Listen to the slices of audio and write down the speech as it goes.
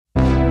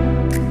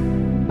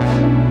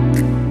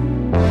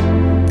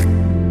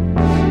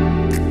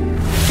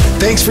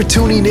Thanks for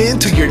tuning in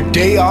to your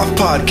Day Off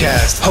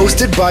podcast,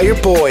 hosted by your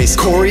boys,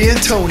 Corey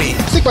and Tony.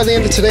 I think by the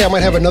end of today, I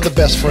might have another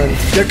best friend.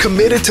 They're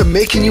committed to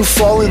making you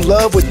fall in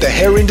love with the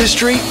hair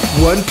industry,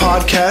 one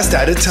podcast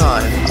at a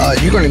time.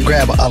 You're going to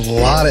grab a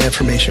lot of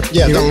information.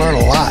 Yeah, you're going to learn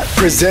a lot.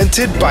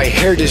 Presented by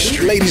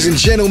Hairndustry. Ladies and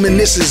gentlemen,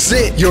 this is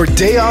it. Your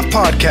Day Off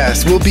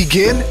podcast will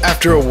begin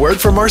after a word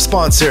from our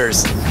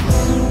sponsors.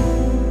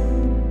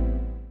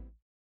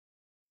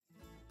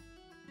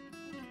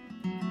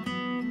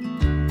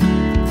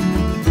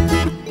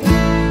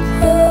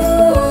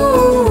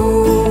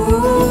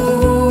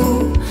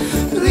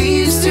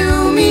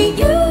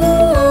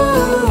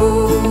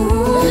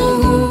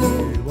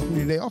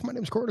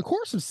 Of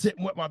course, I'm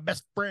sitting with my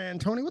best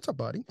friend Tony. What's up,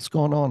 buddy? What's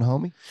going on,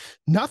 homie?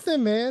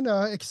 Nothing, man.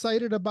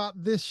 Excited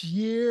about this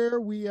year.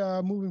 We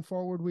moving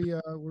forward.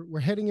 We're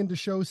heading into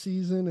show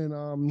season,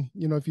 and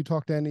you know, if you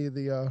talk to any of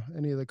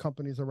the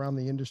companies around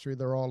the industry,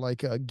 they're all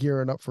like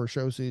gearing up for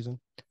show season.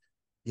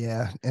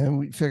 Yeah, and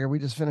we figure we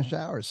just finished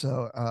ours,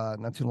 so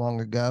not too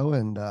long ago,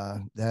 and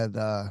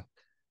that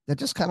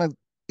just kind of,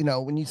 you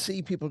know, when you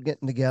see people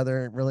getting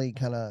together, it really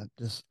kind of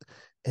just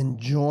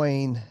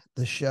enjoying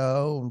the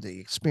show, the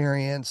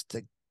experience,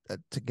 the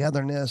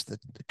togetherness, the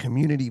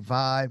community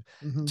vibe.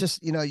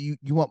 Just, you know, you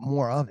want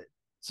more of it.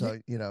 So,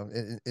 you know,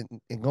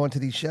 and going to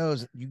these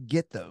shows, you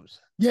get those.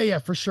 Yeah,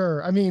 for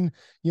sure. I mean,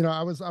 you know,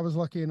 I was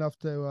lucky enough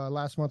to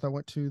last month I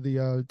went to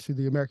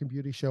the American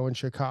Beauty show in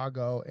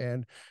Chicago,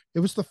 and it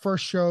was the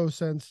first show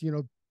since, you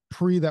know,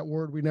 pre that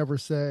word we never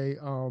say.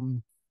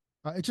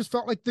 It just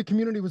felt like the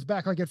community was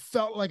back. Like it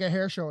felt like a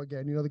hair show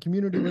again. You know, the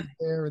community was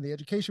there and the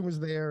education was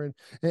there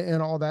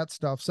and all that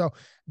stuff. So,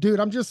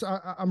 dude, I'm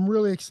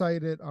really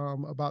excited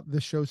about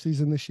this show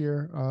season this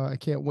year. I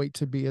can't wait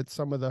to be at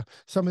some of the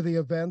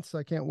events.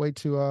 I can't wait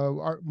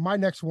to my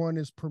next one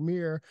is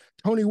Premiere.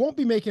 Tony won't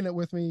be making it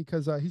with me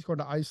because he's going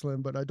to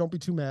Iceland, but don't be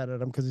too mad at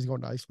him because he's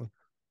going to Iceland.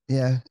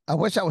 Yeah, I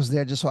wish I was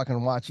there just so I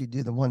can watch you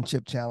do the one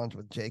chip challenge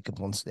with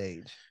Jacob on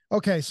stage.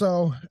 Okay,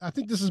 so I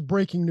think this is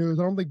breaking news.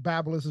 I don't think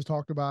Babyliss has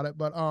talked about it,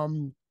 but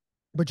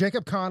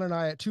Jacob Kahn and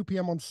I at 2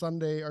 p.m. on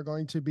Sunday are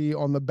going to be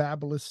on the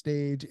Babyliss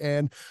stage,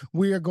 and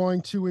we are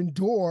going to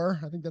endure,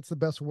 I think that's the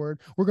best word,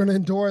 we're going to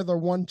endure the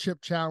one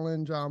chip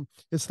challenge.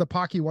 It's the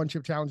Pocky one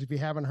chip challenge if you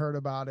haven't heard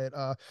about it.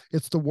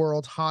 It's the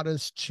world's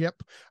hottest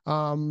chip.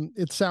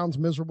 It sounds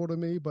miserable to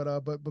me, but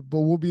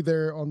we'll be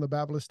there on the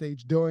Babyliss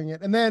stage doing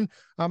it. And then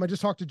I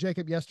just talked to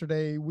Jacob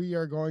yesterday. We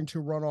are going to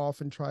run off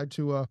and try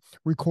to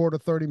record a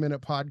 30-minute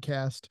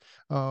podcast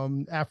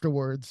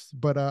afterwards,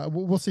 but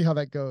we'll see how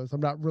that goes. I'm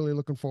not really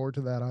looking forward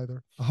to that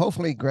either.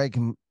 Hopefully Greg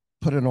can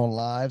put it on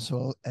live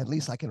so at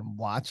least I can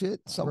watch it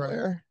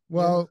somewhere. Right.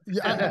 Well,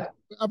 yeah,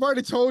 I've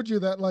already told you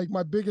that, like,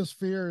 my biggest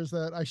fear is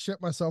that I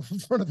shit myself in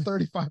front of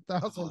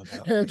 35,000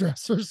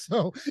 hairdressers.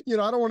 So, you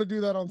know, I don't want to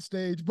do that on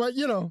stage, but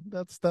you know,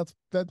 that's the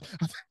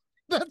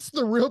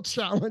real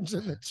challenge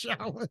in the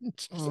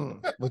challenge.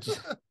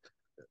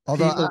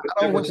 Although I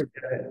don't wish,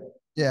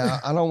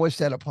 I don't wish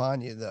that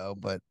upon you though,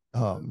 but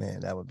oh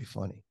man, that would be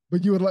funny.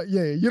 But you would like,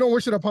 yeah, you don't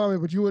wish it upon me,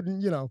 but you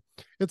wouldn't, you know,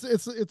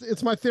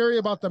 it's my theory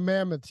about the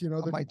mammoths, you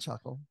know. I might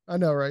chuckle. I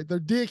know, right? They're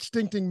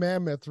de-extincting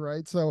mammoths,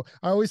 right? So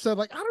I always said,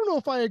 like, I don't know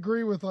if I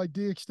agree with like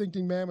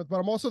de-extincting mammoth, but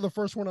I'm also the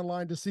first one in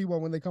line to see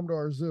one when they come to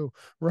our zoo,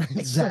 right?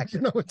 Exactly. So,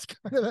 you know, it's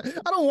kind of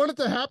that. I don't want it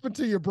to happen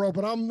to you, bro,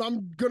 but I'm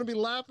gonna be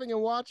laughing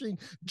and watching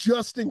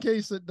just in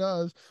case it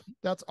does.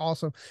 That's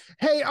awesome.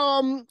 Hey,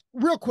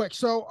 real quick.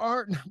 So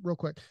our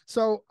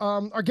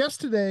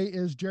guest today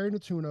is Jerry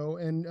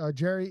Nettuno, and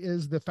Jerry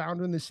is the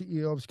founder and the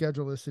CEO of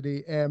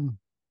Schedulicity. And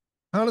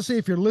honestly,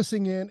 if you're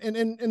listening in,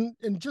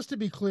 and just to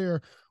be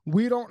clear,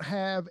 we don't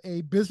have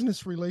a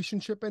business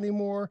relationship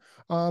anymore,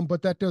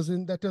 but that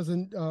doesn't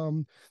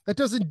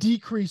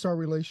decrease our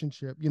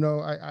relationship. You know,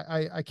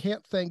 I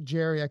can't thank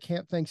Jerry. I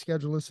can't thank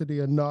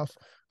Schedulicity enough.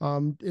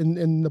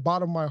 In the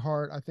bottom of my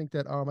heart, I think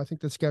that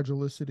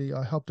Schedulicity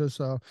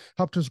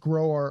helped us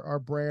grow our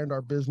brand,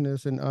 our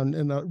business,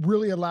 and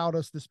really allowed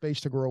us the space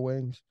to grow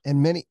wings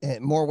in many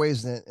more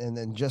ways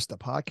than just a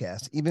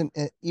podcast. Even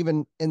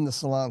in the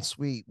salon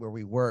suite where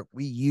we work,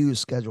 we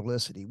use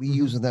Schedulicity. We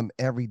use them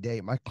every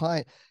day. My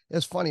client,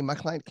 it's funny. My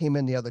client came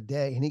in the other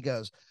day and he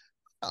goes,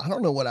 "I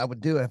don't know what I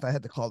would do if I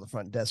had to call the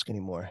front desk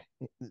anymore."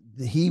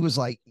 He was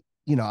like,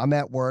 "You know, I'm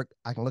at work.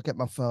 I can look at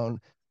my phone,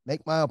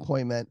 make my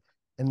appointment."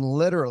 And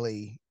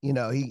literally, you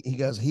know, he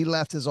goes, he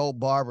left his old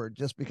barber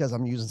just because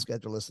I'm using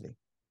Schedulicity.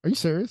 Are you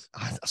serious?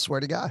 I swear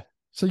to God.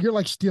 So you're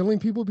like stealing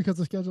people because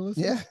of Schedulicity?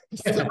 Yeah.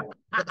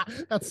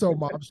 That's so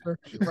mobster.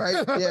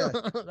 Right. Yeah.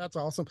 That's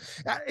awesome.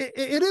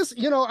 It is,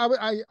 you know,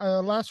 I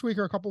last week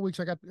or a couple of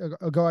weeks I got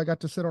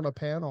to sit on a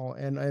panel,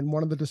 and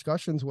one of the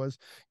discussions was,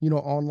 you know,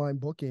 online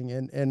booking,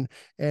 and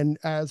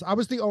as I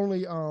was the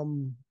only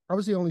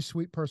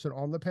suite person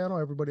on the panel,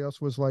 everybody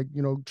else was like,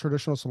 you know,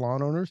 traditional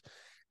salon owners.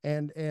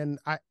 and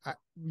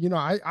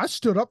I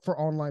stood up for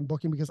online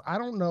booking because I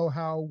don't know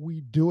how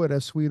we do it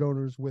as suite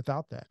owners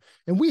without that.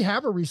 And we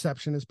have a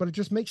receptionist, but it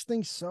just makes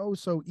things so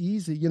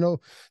easy.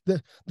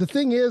 The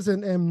thing is,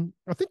 and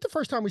I think the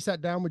first time we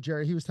sat down with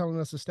Jerry, he was telling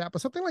us a stat,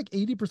 but something like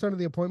 80% of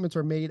the appointments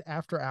are made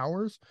after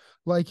hours.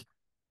 Like,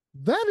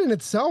 that in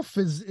itself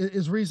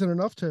is reason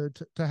enough to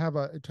have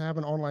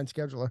an online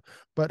scheduler.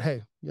 But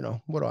hey,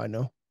 what do I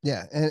know?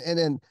 Yeah, and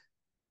then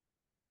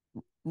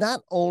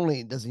not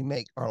only does he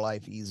make our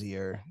life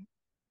easier,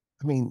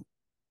 I mean,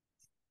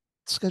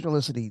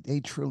 Schedulicity, they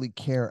truly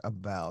care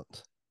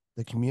about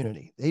the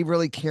community. They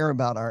really care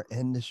about our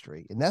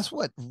industry, and that's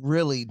what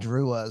really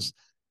drew us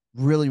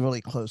really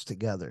close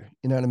together.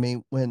 You know what I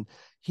mean? When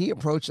he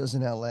approached us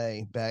in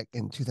LA back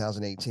in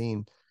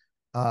 2018,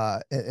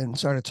 and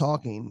started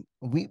talking,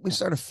 we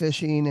started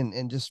fishing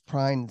and just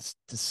trying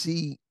to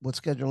see what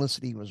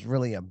Schedulicity was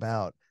really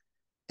about.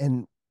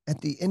 And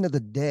at the end of the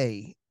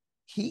day,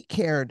 he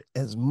cared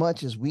as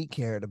much as we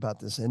cared about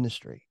this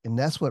industry. And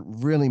that's what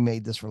really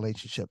made this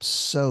relationship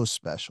so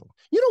special.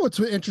 You know what's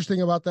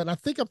interesting about that? And I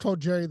think I've told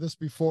Jerry this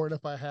before, and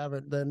if I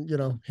haven't, then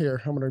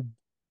here, I'm gonna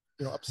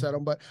upset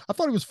him. But I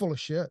thought he was full of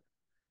shit.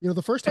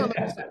 The first time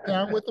that we sat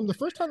down with him, we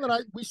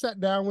sat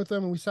down with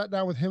him, and we sat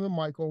down with him and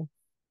Michael,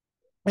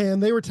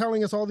 and they were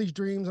telling us all these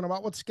dreams and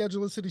about what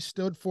Schedulicity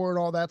stood for and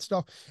all that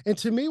stuff. And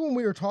to me,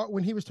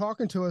 when he was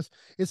talking to us,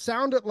 it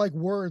sounded like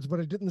words, but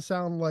it didn't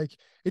sound like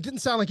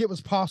it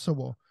was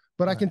possible.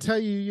 But I can tell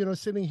you,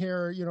 sitting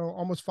here,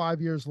 almost 5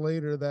 years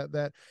later,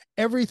 that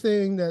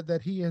everything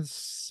that he has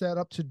set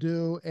up to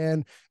do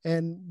and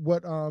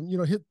what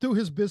through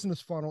his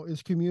business funnel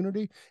is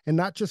community, and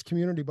not just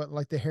community, but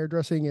like the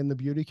hairdressing and the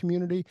beauty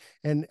community.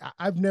 And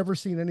I've never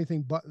seen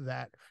anything but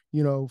that,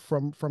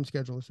 from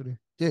Schedulicity.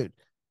 Dude,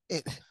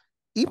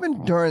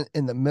 even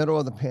in the middle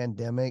of the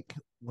pandemic,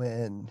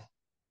 when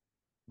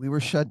we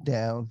were shut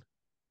down,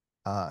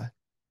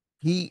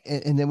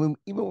 even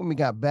when we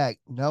got back,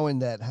 knowing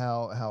that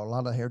how a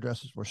lot of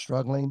hairdressers were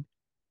struggling,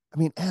 I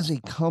mean, as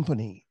a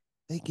company,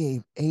 they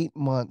gave 8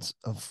 months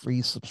of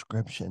free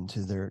subscription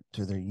to their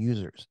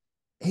users,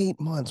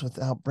 8 months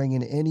without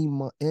bringing any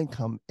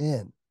income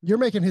in. You're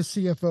making his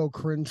CFO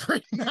cringe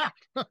right now.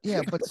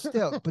 Yeah, but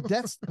still,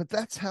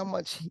 that's how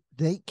much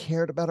they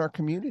cared about our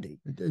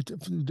community. You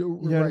know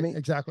what I mean?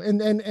 Exactly.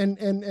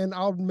 And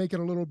I'll make it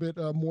a little bit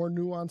more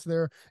nuanced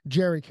there.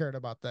 Jerry cared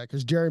about that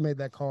because Jerry made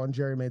that call and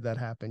Jerry made that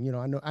happen.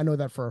 I know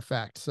that for a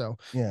fact. So,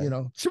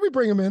 should we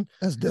bring him in?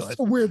 Let's do it.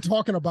 So weird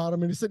talking about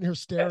him and he's sitting here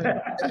staring.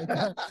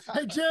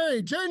 Hey,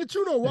 Jerry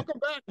Nettuno, welcome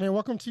back, man.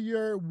 Welcome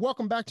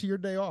back to your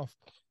day off.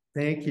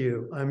 Thank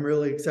you. I'm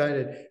really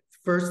excited.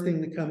 First thing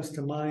that comes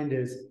to mind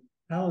is,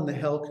 how in the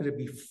hell could it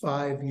be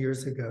 5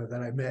 years ago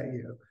that I met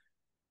you?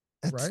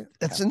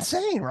 That's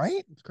insane,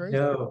 right? It's crazy.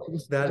 No,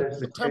 that is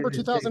September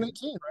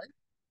 2018, right?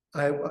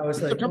 I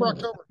was like, September,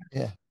 October.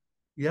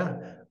 Yeah.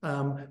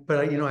 But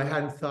I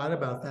hadn't thought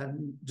about that.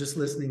 And just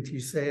listening to you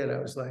say it, I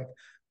was like,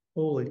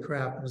 holy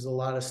crap, there's a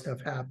lot of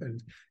stuff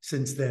happened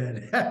since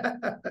then. Yeah.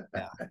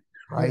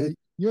 Right.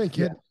 You ain't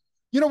kidding.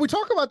 We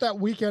talk about that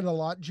weekend a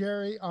lot,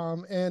 Jerry.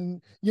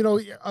 And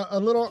a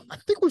little, I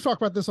think we've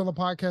talked about this on the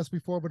podcast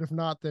before, but if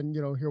not, then,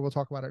 here we'll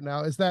talk about it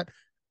now, is that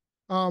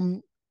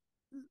Tony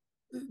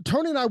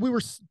and I, we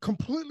were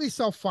completely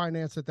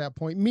self-financed at that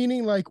point,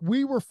 meaning like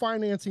we were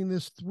financing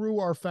this through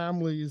our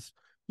family's,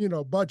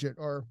 budget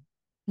or,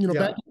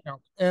 bank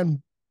account.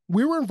 And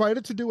we were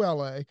invited to do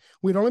LA.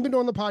 We'd only been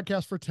doing the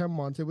podcast for 10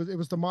 months. It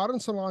was the Modern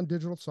Salon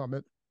Digital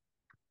Summit.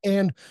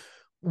 And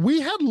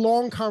we had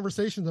long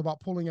conversations about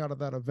pulling out of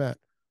that event,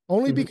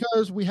 only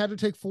because we had to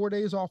take 4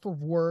 days off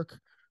of work,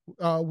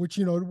 which,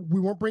 we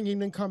weren't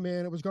bringing income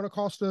in. It was going to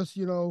cost us,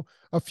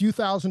 a few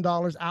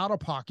 $1,000s out of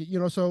pocket,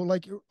 so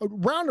like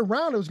round and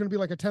round, it was going to be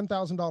like a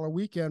 $10,000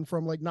 weekend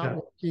from like not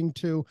working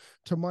to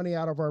money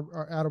out of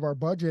our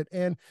budget.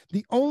 And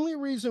the only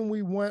reason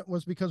we went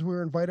was because we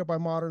were invited by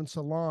Modern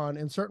Salon,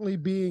 and certainly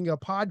being a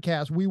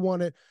podcast, we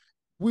wanted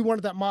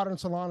that Modern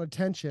Salon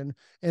attention.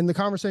 And the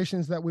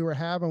conversations that we were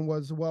having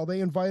was, well,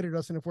 they invited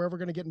us, and if we're ever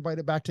going to get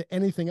invited back to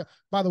anything,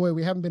 by the way,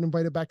 we haven't been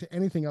invited back to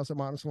anything else that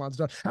Modern Salon's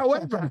done.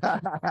 However,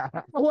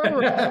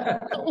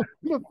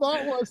 the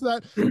thought was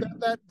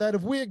that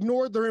if we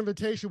ignored their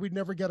invitation, we'd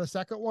never get a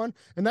second one.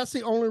 And that's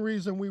the only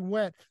reason we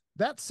went.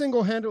 That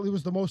single-handedly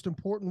was the most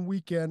important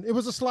weekend. It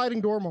was a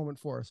sliding door moment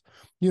for us,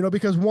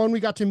 because one,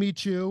 we got to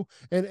meet you,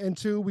 and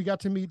two, we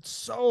got to meet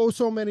so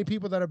many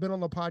people that have been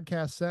on the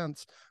podcast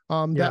since.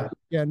 That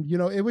weekend,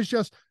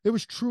 it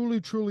was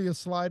truly a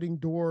sliding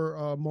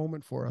door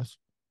moment for us.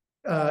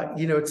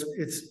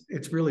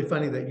 It's really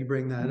funny that you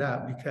bring that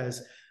up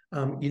because,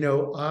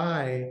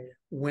 I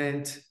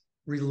went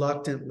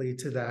reluctantly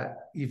to that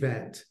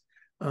event.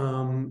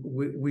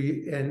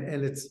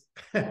 It's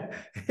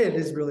it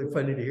is really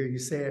funny to hear you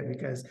say it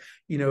because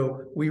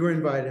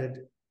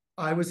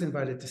I was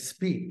invited to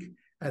speak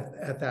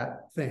at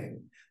that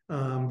thing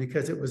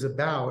because it was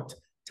about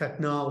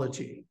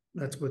technology.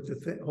 That's what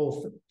the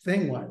whole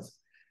thing was.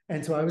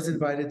 And so I was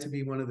invited to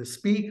be one of the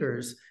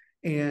speakers,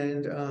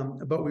 And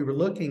but we were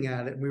looking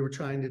at it, and we were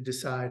trying to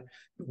decide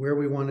where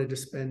we wanted to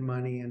spend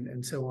money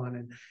and so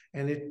on.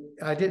 And it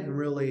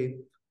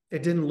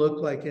didn't look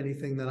like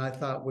anything that I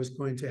thought was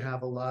going to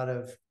have a lot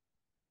of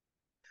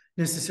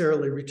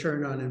necessarily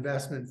return on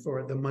investment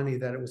for the money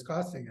that it was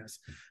costing us,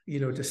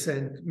 to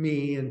send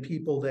me and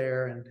people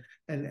there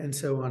and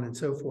so on and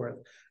so forth.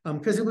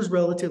 Because it was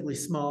relatively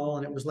small,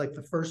 and it was like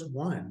the first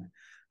one.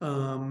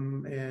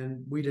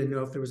 And we didn't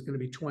know if there was going to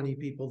be 20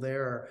 people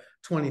there or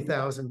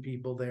 20,000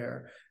 people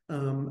there.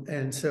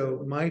 And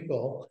so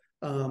Michael,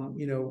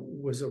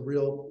 was a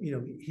real,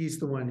 he's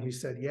the one who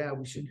said, yeah,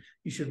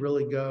 you should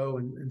really go,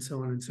 and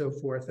so on and so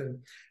forth.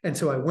 And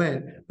so I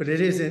went. But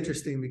it is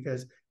interesting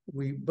because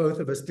both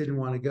of us didn't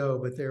want to go,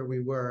 but there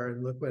we were,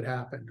 and look what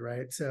happened,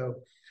 right? So,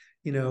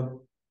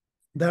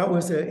 that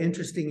was an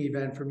interesting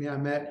event for me. I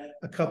met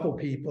a couple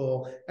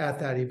people at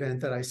that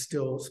event that I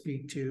still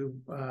speak to.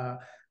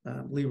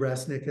 Lee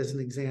Resnick, as an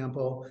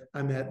example,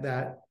 I met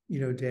that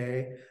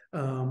day.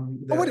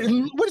 What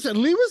is that?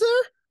 Lee was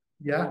there?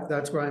 Yeah,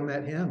 that's where I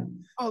met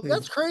him. Oh,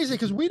 that's crazy,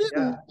 because we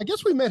didn't. Yeah. I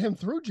guess we met him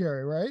through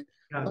Jerry, right?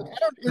 Yeah. Like,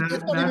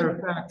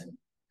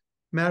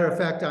 matter of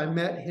fact, I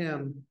met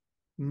him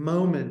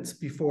moments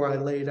before I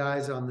laid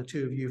eyes on the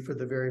two of you for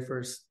the very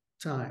first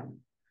time.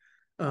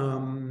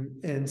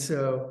 And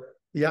so,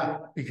 yeah,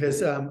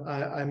 because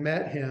I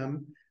met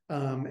him,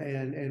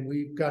 and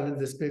we got into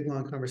this big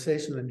long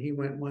conversation, and he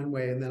went one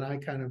way, and then I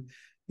kind of,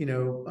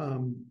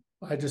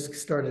 I just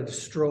started to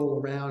stroll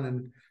around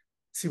and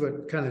see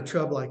what kind of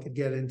trouble I could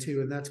get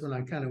into. And that's when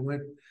I kind of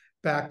went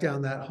back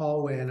down that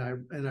hallway, and I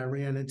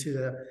ran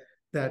into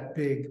that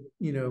big,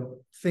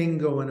 thing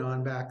going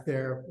on back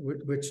there,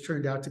 which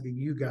turned out to be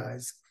you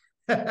guys.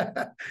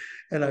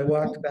 And I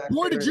walked back.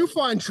 Boy, did you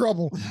find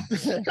trouble.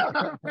 Yeah,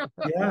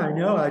 I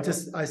know. I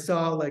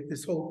saw like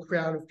this whole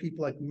crowd of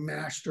people like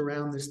mashed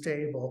around this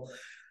table.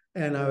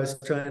 And I was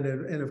trying to,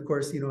 and of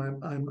course,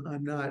 I'm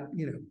not,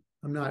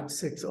 I'm not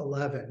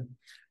 6'11".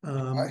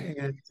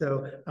 And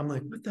so I'm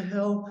like, what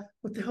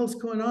the hell's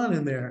going on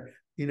in there?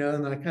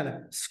 And I kind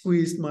of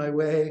squeezed my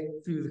way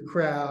through the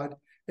crowd,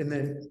 and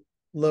then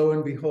lo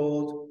and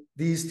behold,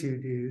 these two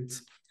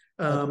dudes.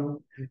 And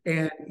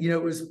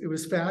it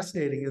was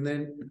fascinating. And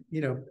then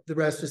the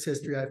rest was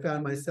history. I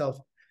found myself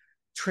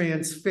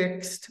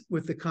transfixed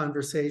with the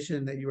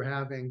conversation that you were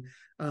having.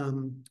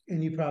 And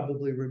you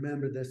probably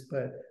remember this,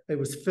 but it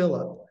was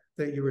Philip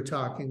that you were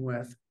talking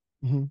with.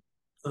 Mm-hmm.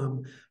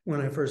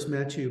 When I first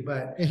met you.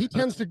 But he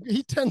tends to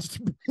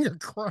bring a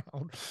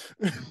crowd.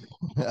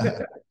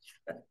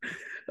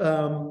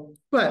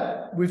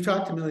 But we've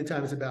talked a million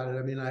times about it.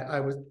 I mean,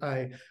 I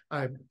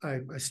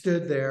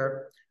stood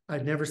there.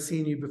 I'd never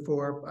seen you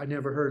before. I'd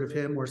never heard of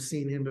him or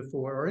seen him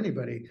before, or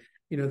anybody,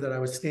 that I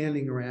was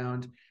standing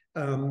around.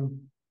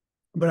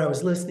 But I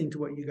was listening to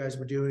what you guys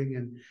were doing,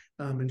 and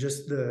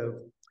just I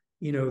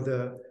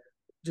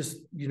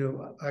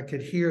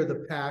could hear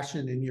the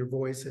passion in your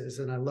voices,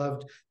 and I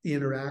loved the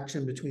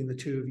interaction between the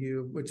two of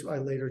you, which I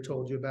later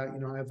told you about.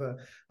 I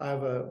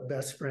have a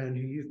best friend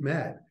who you've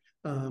met,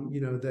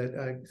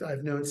 that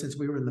I've known since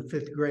we were in the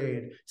 5th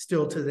grade,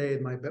 still today,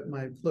 my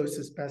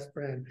closest best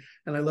friend.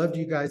 And I loved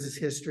you guys'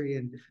 history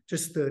and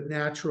just the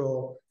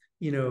natural,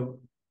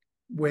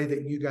 way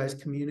that you guys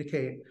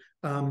communicate.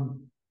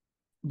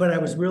 But I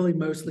was really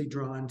mostly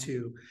drawn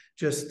to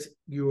just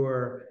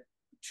your,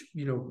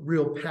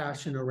 real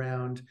passion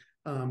around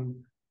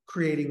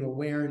creating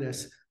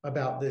awareness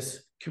about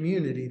this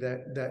community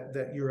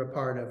that you're a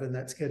part of, and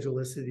that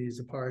Schedulicity is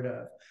a part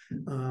of.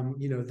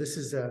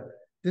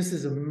 This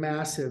is a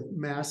massive,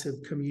 massive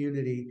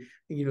community.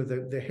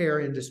 The hair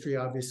industry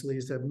obviously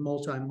is a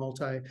multi,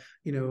 I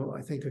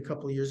think a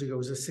couple of years ago it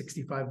was a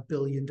 $65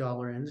 billion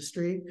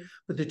industry.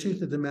 But the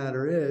truth of the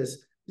matter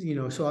is,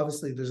 so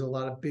obviously there's a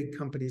lot of big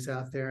companies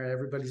out there,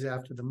 everybody's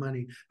after the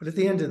money. But at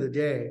the end of the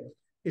day,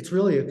 it's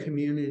really a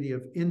community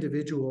of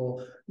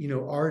individual,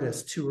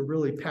 artists who are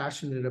really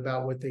passionate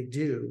about what they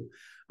do.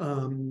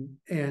 And,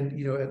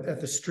 at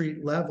the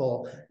street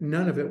level,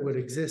 none of it would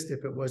exist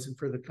if it wasn't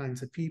for the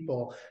kinds of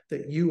people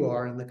that you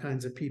are, and the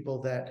kinds of people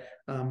that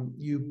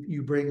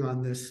you bring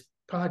on this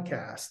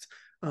podcast.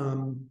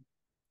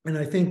 And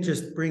I think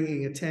just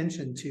bringing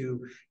attention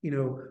to,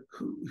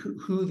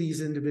 who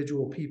these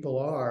individual people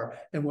are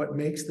and what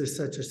makes this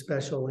such a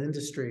special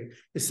industry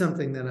is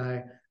something that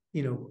I,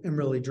 am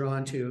really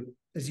drawn to.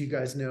 As you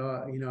guys know,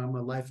 I'm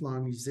a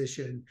lifelong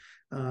musician,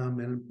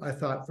 and I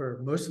thought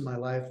for most of my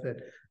life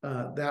that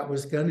that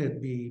was going to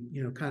be,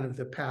 kind of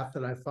the path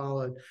that I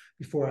followed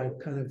before I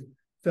kind of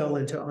fell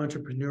into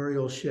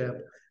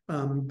entrepreneurship.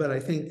 But I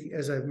think,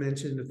 as I've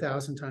mentioned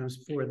 1,000 times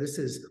before, this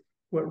is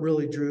what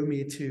really drew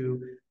me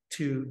to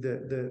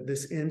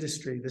this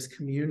industry, this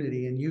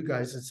community, and you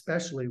guys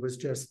especially. Was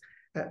just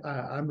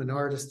I'm an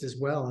artist as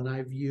well, and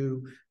I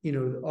view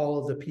all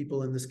of the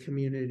people in this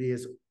community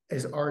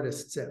as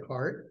artists at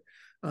heart.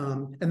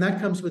 And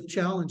that comes with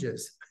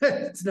challenges.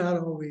 It's not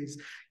always,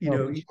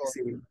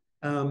 easy.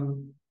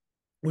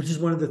 Which is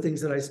one of the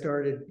things that I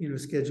started,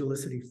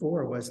 Schedulicity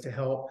for, was to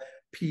help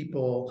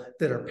people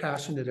that are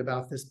passionate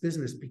about this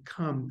business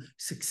become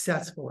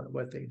successful at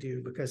what they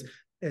do. Because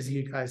as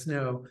you guys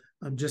know,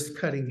 just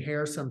cutting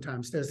hair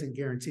sometimes doesn't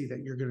guarantee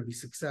that you're going to be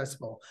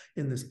successful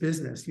in this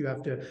business. You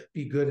have to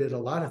be good at a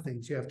lot of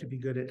things. You have to be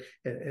good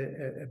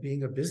at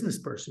being a business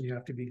person. You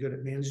have to be good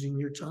at managing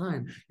your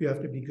time. You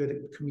have to be good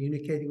at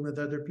communicating with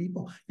other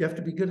people. You have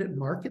to be good at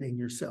marketing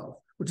yourself,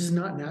 which is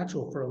not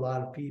natural for a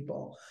lot of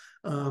people.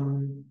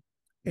 And,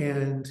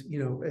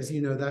 as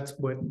you know, that's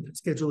what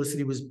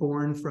Schedulicity was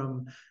born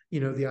from,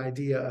 the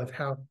idea of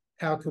how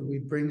could we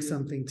bring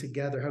something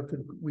together? How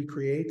could we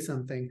create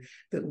something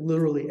that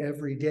literally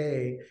every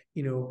day,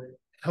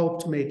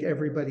 helped make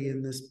everybody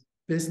in this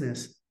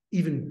business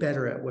even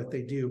better at what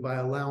they do by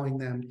allowing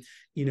them,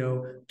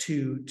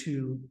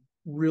 to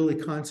really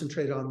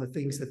concentrate on the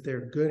things that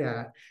they're good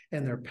at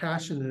and they're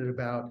passionate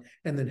about,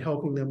 and then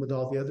helping them with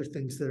all the other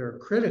things that are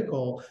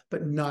critical,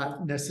 but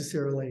not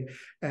necessarily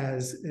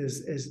as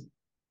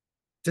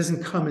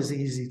doesn't come as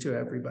easy to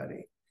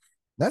everybody.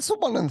 That's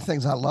one of the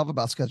things I love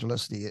about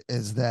Schedulicity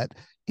is that,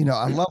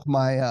 I love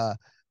my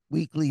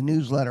weekly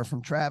newsletter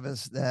from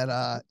Travis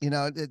that,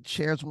 it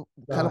shares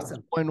kind of what's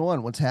going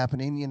on, what's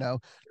happening.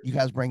 You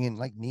guys bring in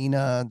like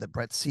Nina, the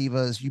Brett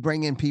Sivas, you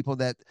bring in people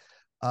that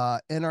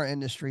in our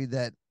industry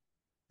that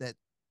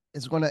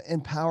is going to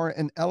empower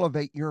and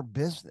elevate your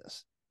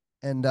business.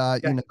 And,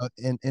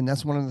 and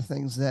that's one of the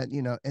things that,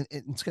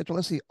 and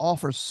Schedulicity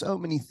offers so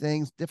many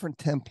things, different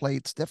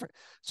templates,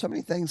 so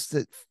many things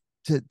to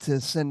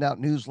send out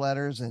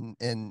newsletters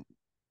and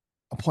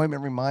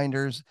appointment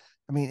reminders.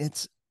 I mean,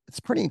 it's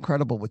pretty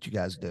incredible what you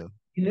guys do.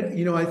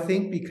 I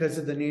think because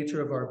of the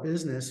nature of our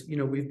business,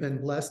 we've been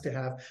blessed to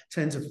have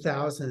tens of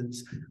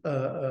thousands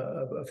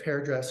of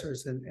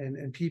hairdressers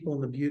and people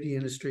in the beauty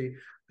industry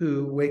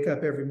who wake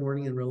up every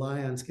morning and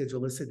rely on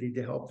Schedulicity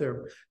to help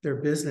their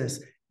business.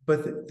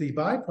 But the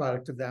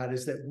byproduct of that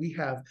is that we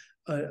have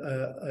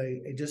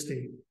just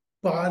a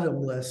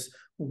bottomless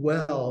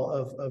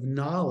well of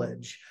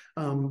knowledge,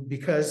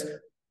 because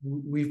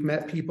we've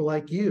met people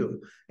like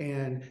you,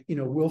 and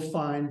we'll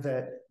find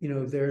that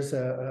there's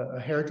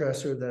a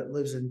hairdresser that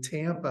lives in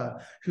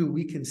Tampa who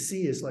we can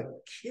see is like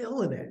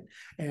killing it,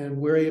 and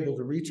we're able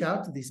to reach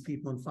out to these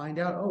people and find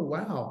out, oh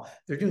wow,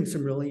 they're doing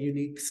some really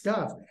unique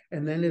stuff,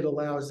 and then it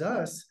allows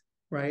us,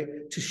 right,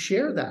 to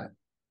share that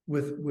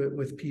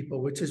with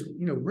people, which is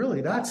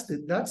really that's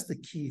the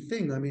key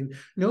thing. I mean,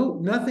 no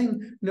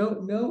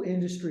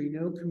industry,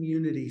 no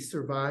community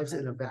survives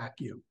in a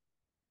vacuum.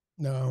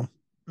 No,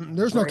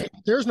 there's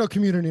no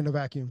community in a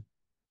vacuum.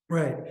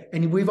 Right.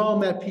 And we've all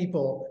met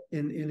people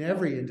in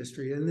every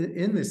industry,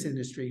 in this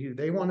industry, who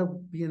they want to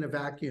be in a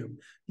vacuum,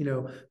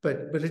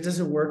 but it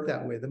doesn't work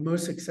that way. The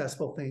most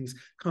successful things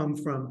come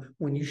from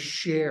when you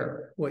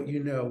share what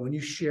when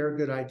you share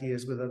good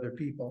ideas with other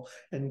people.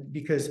 And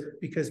because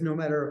no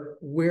matter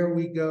where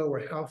we go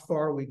or how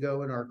far we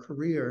go in our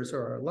careers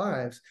or our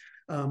lives,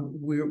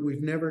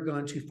 we've never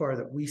gone too far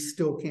that we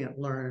still can't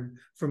learn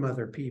from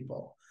other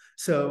people.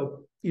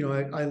 So,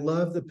 I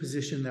love the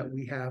position that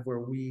we have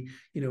where we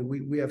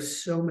have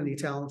so many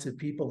talented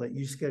people that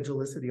use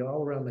Schedulicity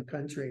all around the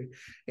country,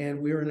 and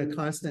we're in a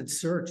constant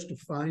search to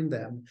find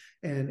them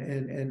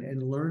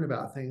and learn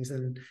about things.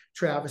 And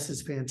Travis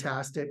is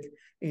fantastic,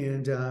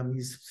 and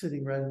he's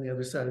sitting right on the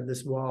other side of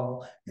this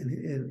wall.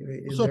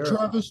 What's up,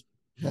 Travis?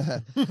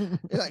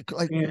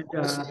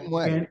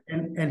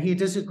 And he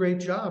does a great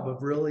job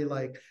of really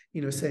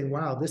saying,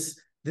 wow, this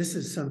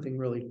is something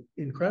really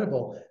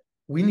incredible.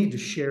 We need to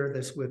share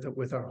this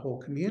with our whole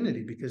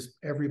community, because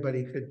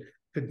everybody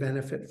could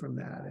benefit from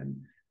that.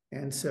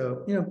 And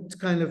so, it's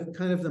kind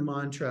of the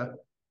mantra.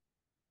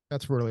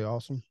 That's really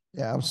awesome.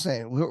 Yeah, I'm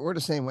saying we're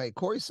the same way.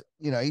 Corey's,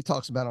 he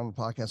talks about it on the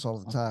podcast all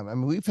the time. I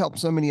mean, we've helped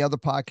so many other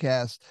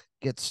podcasts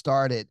get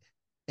started,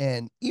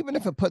 and even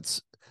if it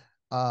puts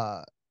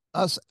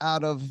us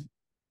out of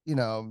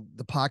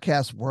the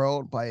podcast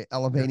world by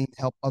elevating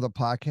help other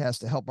podcasts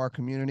to help our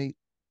community,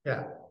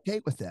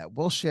 okay with that.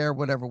 We'll share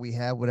whatever we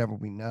have, whatever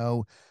we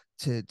know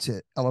to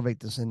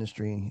elevate this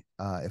industry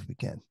if we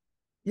can.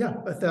 Yeah,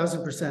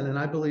 1,000%. And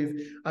I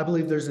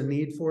believe there's a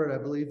need for it. I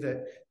believe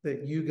that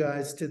you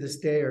guys to this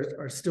day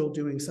are still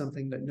doing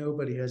something that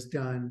nobody has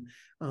done,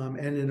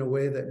 and in a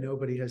way that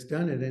nobody has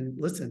done it. And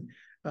listen,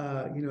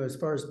 as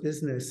far as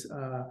business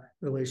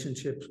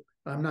relationships,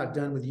 I'm not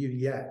done with you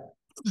yet.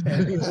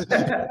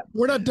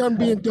 We're not done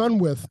being done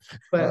with.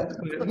 But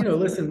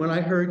listen, when I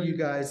heard you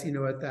guys,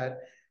 at that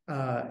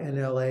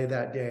in LA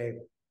that day,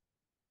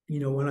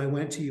 when I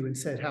went to you and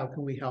said, how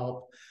can we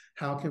help?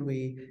 How can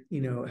we,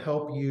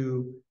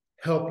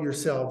 help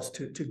yourselves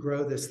to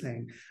grow this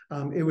thing?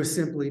 It was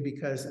simply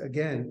because,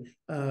 again,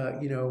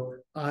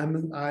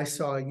 I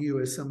saw you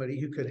as somebody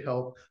who could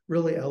help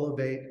really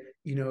elevate,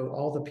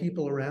 all the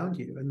people around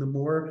you. And the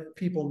more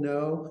people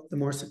know, the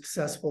more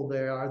successful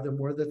they are, the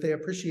more that they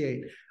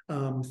appreciate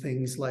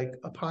things like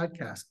a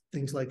podcast,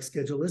 things like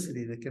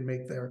Schedulicity that can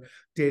make their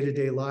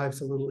day-to-day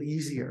lives a little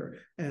easier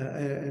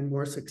and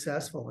more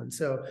successful. And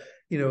so,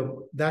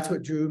 that's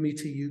what drew me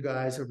to you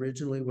guys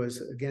originally,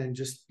 was, again,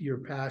 just your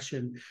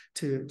passion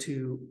to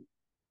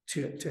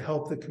to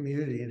help the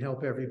community and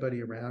help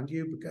everybody around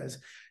you. Because,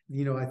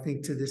 I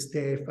think to this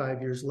day,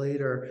 5 years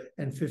later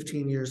and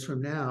 15 years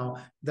from now,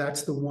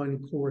 that's the one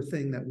core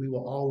thing that we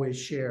will always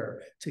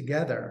share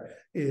together,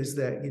 is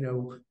that,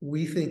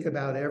 we think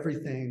about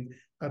everything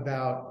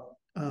about,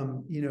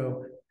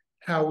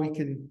 how we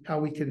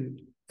can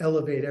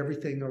elevate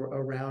everything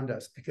around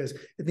us, because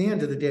at the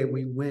end of the day,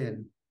 we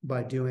win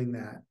by doing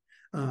that.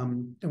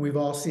 And we've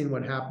all seen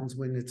what happens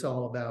when it's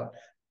all about,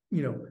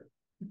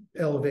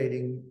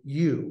 elevating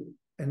you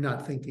and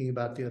not thinking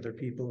about the other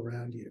people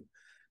around you.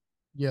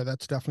 Yeah,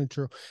 that's definitely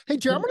true. Hey,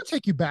 Jerry, I'm going to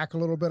take you back a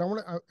little bit. I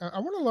want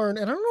to learn,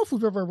 and I don't know if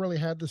we've ever really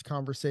had this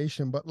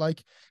conversation, but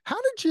like, how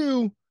did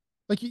you,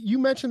 like you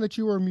mentioned that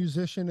you were a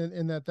musician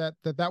and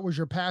that was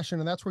your passion,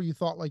 and that's where you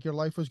thought like your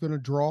life was going to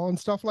draw and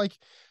stuff. Like,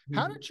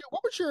 how did you,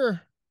 what was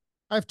your,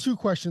 I have two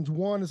questions.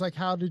 One is like,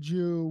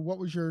 what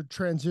was your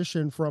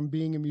transition from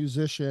being a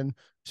musician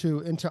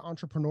into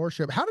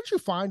entrepreneurship? How did you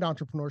find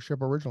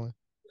entrepreneurship originally?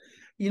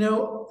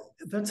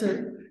 That's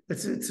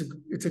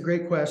it's a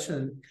great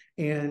question.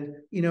 And,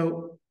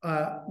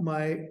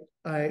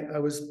 I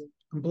was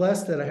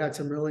blessed that I had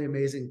some really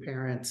amazing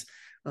parents.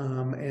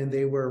 And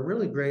they were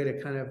really great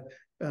at kind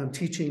of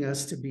teaching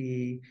us to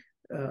be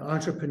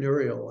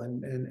entrepreneurial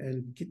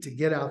and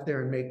get out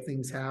there and make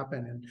things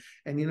happen.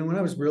 And when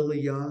I was really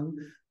young,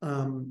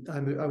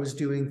 I was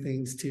doing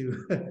things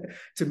to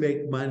to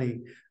make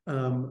money.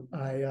 When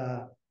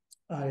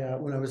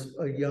I was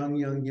a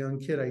young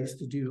kid, I used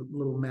to do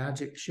little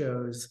magic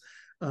shows.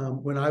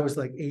 When I was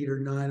like 8 or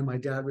 9, and my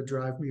dad would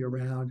drive me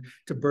around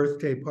to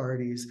birthday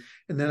parties.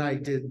 And then I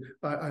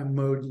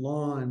mowed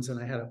lawns,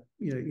 and I had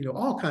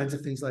all kinds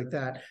of things like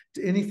that,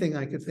 anything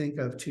I could think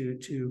of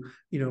to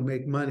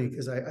make money.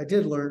 Because I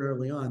did learn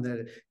early on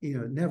that,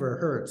 it never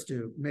hurts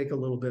to make a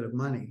little bit of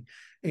money.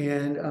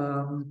 And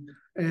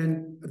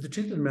the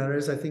truth of the matter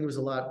is, I think it was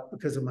a lot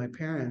because of my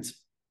parents.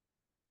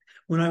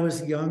 When I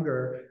was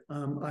younger,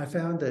 I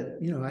found that,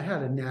 I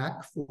had a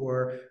knack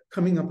for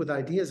coming up with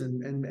ideas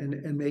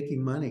and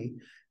making money.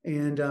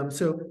 And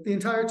so the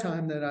entire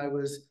time that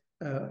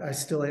I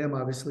still am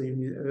obviously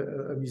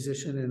a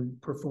musician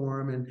and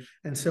perform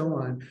and so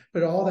on.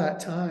 But all that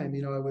time,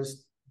 I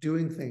was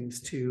doing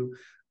things to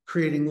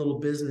creating little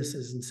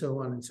businesses and so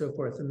on and so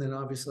forth. And then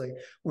obviously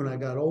when I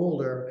got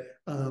older,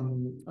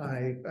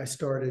 I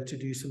started to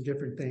do some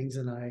different things,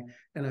 and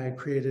I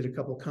created a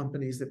couple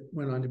companies that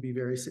went on to be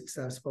very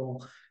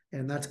successful.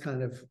 And that's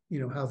kind of,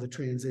 how the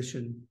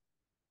transition.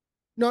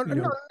 No,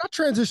 not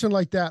transition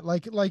like that.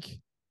 Like,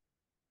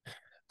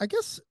 I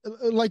guess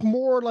like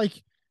more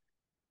like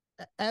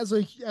as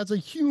a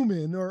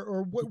human,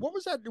 or what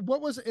was that?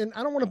 What was, and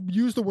I don't want to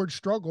use the word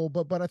struggle,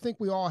 but I think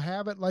we all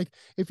have it. Like,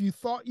 if you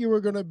thought you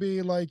were going to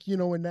be like,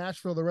 in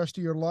Nashville the rest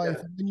of your life,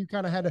 and then you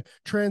kind of had to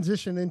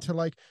transition into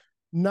like,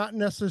 not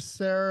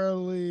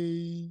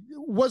necessarily,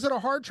 was it a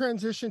hard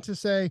transition to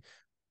say,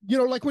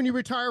 like when you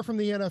retire from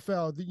the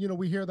NFL,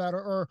 we hear that,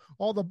 or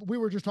we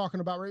were just talking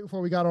about right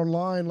before we got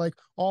online, like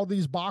all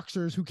these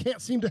boxers who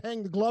can't seem to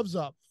hang the gloves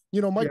up.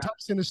 Mike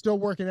Tyson is still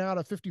working out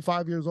at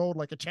 55 years old,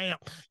 like a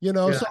champ,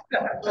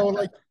 so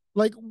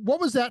like, what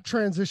was that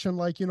transition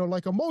like,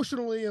 like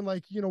emotionally, and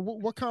like,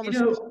 what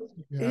conversation?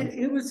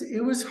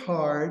 It was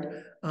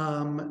hard.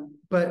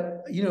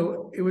 But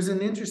it was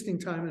an interesting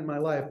time in my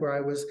life where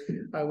I was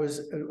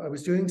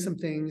doing some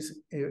things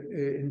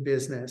in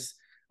business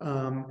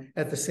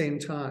at the same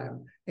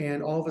time,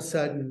 and all of a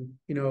sudden,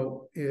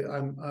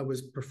 I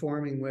was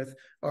performing with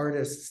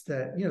artists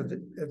that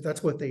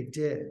that's what they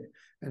did,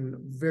 and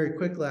very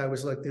quickly I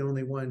was like the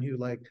only one who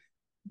like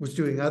was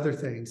doing other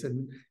things,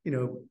 and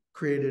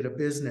created a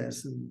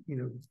business, and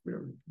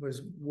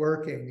was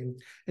working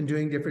and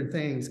doing different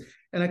things.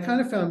 And I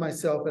kind of found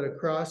myself at a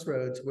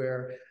crossroads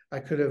where I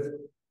could have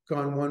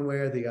gone one way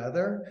or the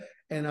other.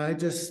 And I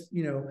just,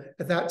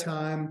 at that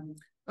time,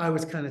 I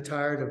was kind of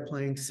tired of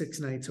playing 6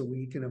 nights a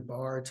week in a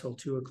bar till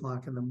 2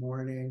 o'clock in the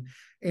morning.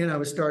 And I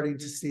was starting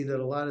to see that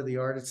a lot of the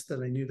artists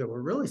that I knew that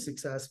were really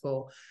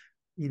successful,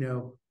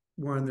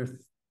 were on their,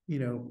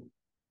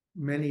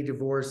 many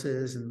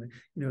divorces, and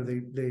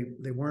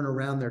they weren't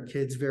around their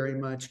kids very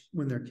much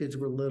when their kids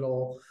were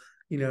little,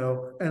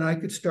 and I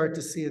could start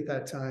to see at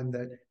that time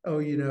that,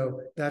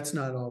 that's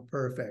not all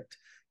perfect.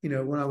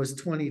 When I was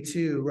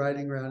 22,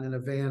 riding around in a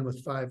van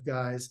with 5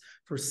 guys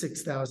for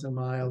 6,000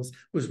 miles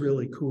was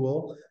really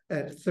cool.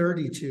 At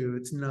 32,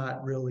 it's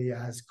not really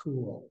as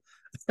cool.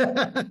 No,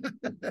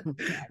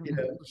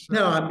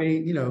 I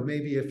mean,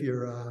 maybe if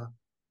you're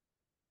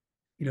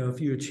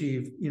if you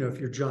achieve, if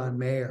you're John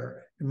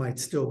Mayer, it might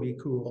still be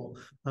cool.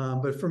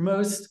 But for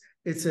most,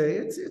 it's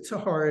a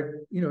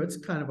hard, it's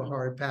kind of a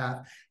hard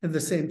path. At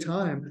the same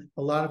time,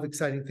 a lot of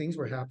exciting things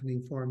were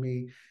happening for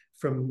me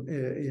from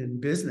in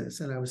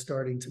business, and I was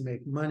starting to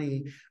make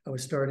money. I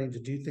was starting to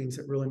do things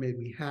that really made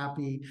me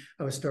happy.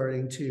 I was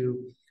starting to,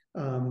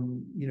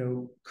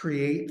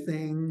 create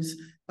things,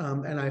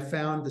 and I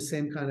found the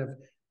same kind of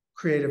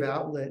creative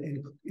outlet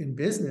in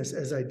business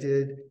as I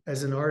did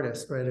as an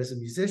artist, right, as a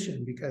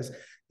musician. Because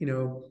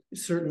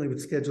certainly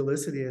with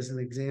Schedulicity as an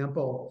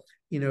example,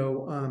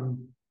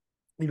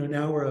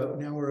 now we're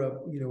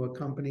a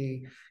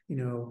company,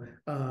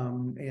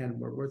 and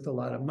we're worth a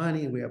lot of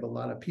money. We have a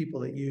lot of people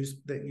that use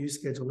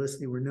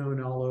Schedulicity. We're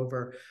known all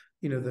over,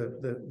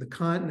 the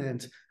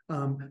continent.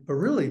 But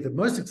really, the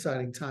most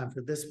exciting time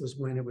for this was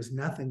when it was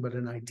nothing but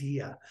an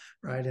idea,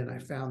 right? And I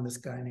found this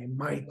guy named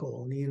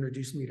Michael, and he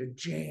introduced me to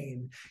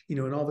Jane,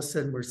 and all of a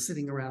sudden we're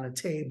sitting around a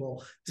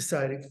table,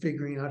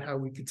 figuring out how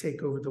we could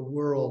take over the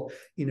world,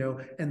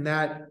 and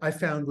that I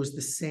found was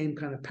the same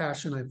kind of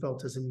passion I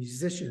felt as a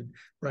musician,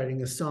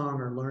 writing a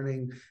song or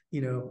learning,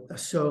 a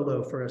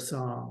solo for a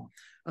song.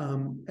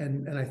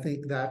 And I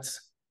think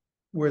that's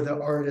where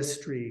the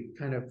artistry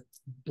kind of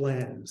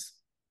blends.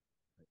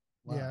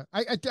 Wow. Yeah,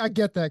 I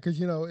get that, because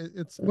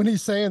it's when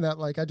he's saying that,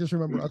 like, I just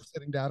remember us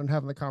sitting down and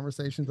having the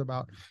conversations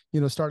about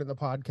starting the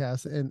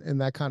podcast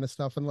and that kind of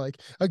stuff. And like,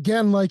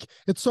 again, like,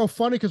 it's so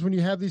funny because when you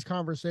have these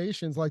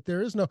conversations, like,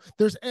 there's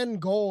end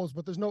goals,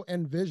 but there's no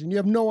end vision. You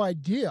have no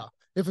idea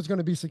if it's going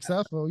to be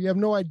successful. You have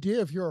no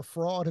idea if you're a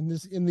fraud in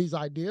these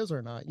ideas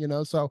or not,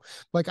 so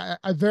like, I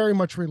very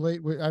much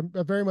relate with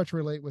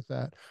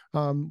that.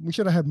 We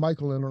should have had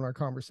Michael in on our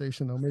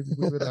conversation, though. Maybe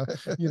we would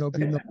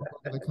be number one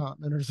on the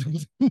continent or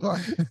something.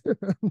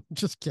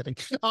 Just kidding.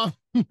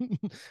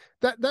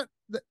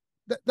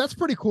 That's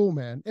pretty cool,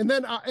 man. And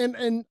then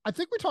and I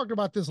think we talked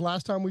about this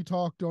last time we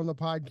talked on the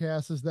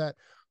podcast, is that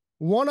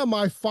one of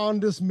my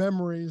fondest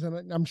memories,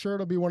 and I'm sure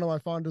it'll be one of my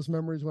fondest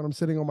memories when I'm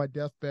sitting on my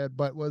deathbed,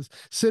 but was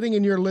sitting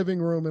in your living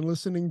room and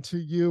listening to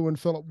you and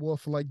Philip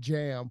Wolf like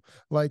jam.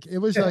 Like, it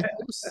was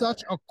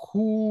such a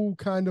cool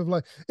kind of,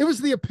 like, it was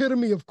the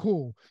epitome of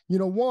cool.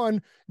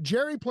 One,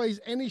 Jerry plays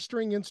any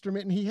string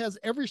instrument, and he has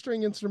every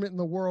string instrument in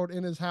the world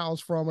in his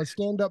house, from a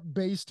stand-up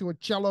bass to a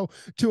cello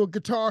to a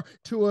guitar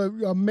to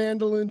a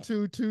mandolin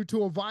to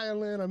a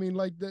violin. I mean,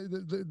 like,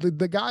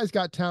 the guy's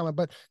got talent.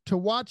 But to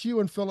watch you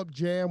and Philip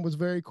jam was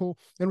very cool.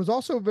 And it was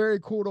also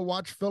very cool to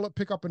watch Philip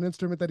pick up an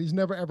instrument that he's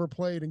never ever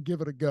played and give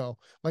it a go.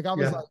 Like, I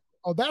was like,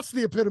 oh, that's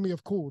the epitome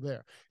of cool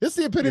there. It's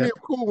the epitome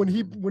of cool when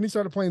he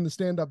started playing the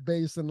stand-up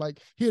bass, and like,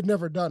 he had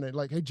never done it.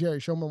 Like, hey, Jerry,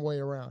 show me my way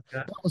around.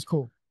 That was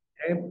cool.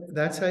 Hey,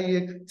 that's how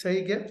you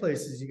get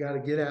places. You got to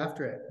get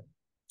after it.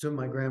 That's what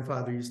my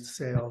grandfather used to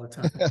say all the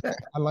time.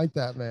 I like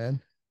that,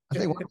 man. I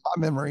think one of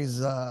my memories,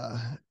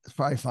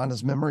 probably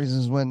fondest memories,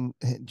 is when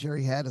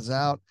Jerry had us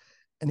out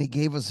and he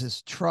gave us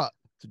his truck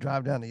to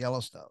drive down to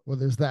Yellowstone. Well,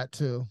 there's that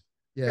too.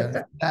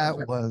 Yeah.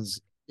 That was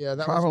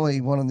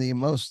probably one of the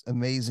most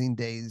amazing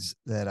days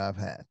that I've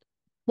had.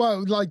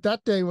 Well, like,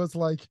 that day was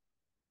like,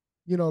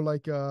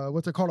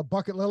 what's it called? A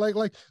bucket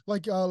list.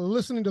 Like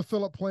listening to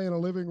Philip play in a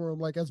living room.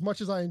 Like, as much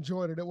as I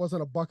enjoyed it, it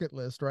wasn't a bucket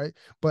list, right?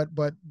 But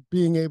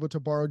being able to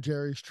borrow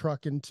Jerry's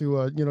truck and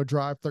to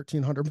drive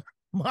 1,300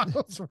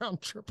 miles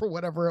round trip or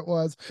whatever it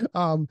was,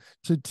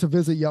 to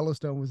visit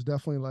Yellowstone was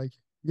definitely like,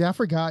 yeah, I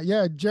forgot.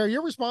 Yeah, Jerry,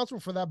 you're responsible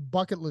for that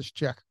bucket list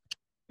check.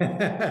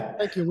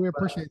 Thank you. We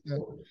appreciate that.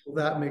 Well,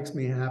 that makes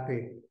me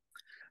happy.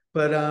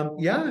 But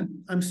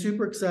I'm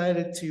super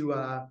excited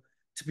to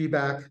be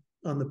back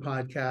on the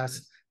podcast.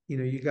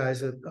 You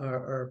guys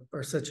are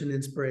such an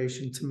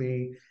inspiration to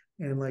me.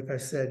 And like I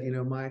said,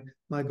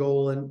 my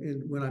goal,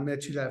 and when I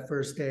met you that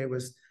first day,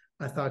 was,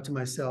 I thought to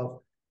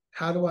myself,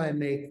 how do I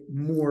make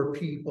more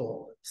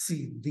people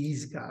see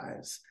these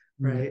guys,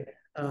 right?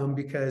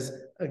 Because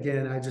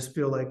again, I just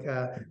feel like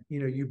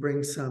you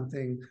bring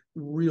something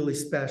really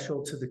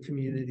special to the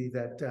community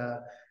that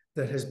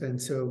has been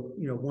so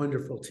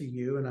wonderful to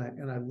you,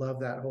 and I love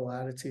that whole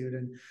attitude.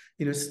 And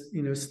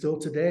still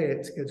today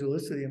at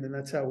Schedulicity, I mean,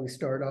 that's how we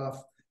start off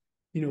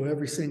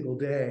every single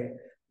day.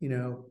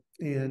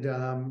 And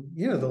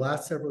the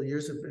last several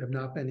years have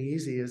not been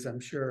easy, as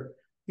I'm sure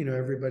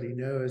everybody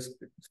knows.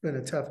 It's been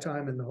a tough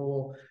time in the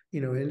whole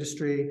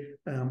industry.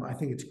 I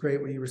think it's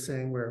great what you were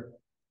saying, where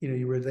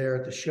you were there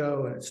at the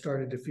show and it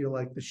started to feel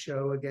like the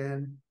show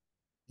again.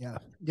 Yeah.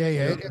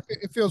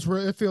 It feels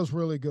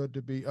really good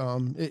to be.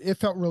 It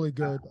felt really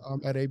good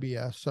at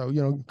ABS. So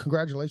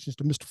congratulations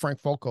to Mr.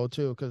 Frank Folco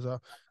too, because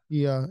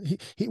he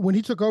when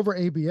he took over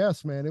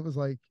ABS, man, it was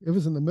like, it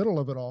was in the middle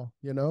of it all.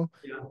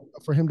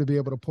 For him to be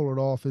able to pull it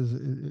off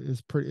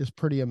is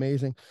pretty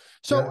amazing.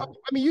 So I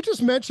mean, you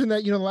just mentioned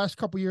that the last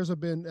couple of years have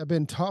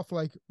been tough.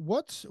 Like,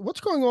 what's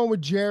going on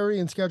with Jerry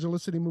and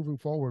Schedulicity moving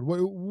forward?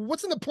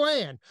 What's in the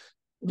plan?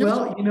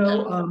 Well,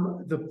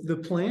 the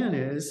plan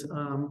is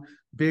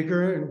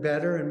bigger and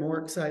better and more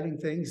exciting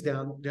things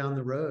down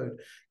the road.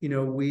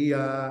 We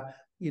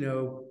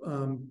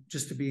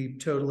just to be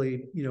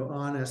totally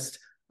honest,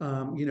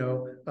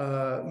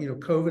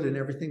 COVID and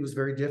everything was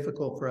very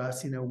difficult for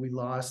us. We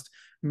lost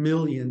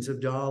millions of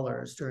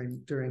dollars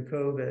during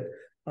COVID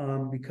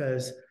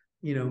because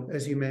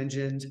as you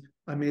mentioned,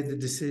 I made the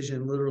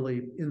decision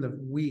literally in the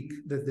week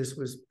that this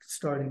was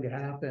starting to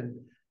happen,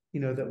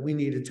 that we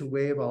needed to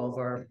waive all of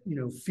our,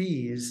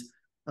 fees.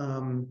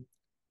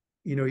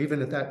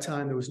 Even at that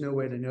time, there was no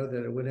way to know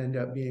that it would end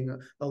up being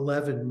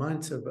 11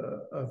 months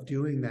of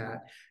doing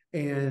that.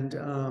 And,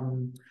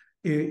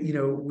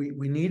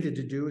 we needed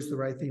to do is the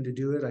right thing to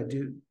do it. I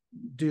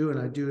do, and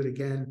I do it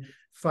again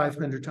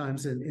 500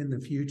 times in the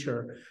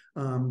future,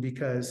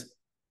 because,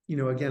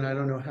 again, I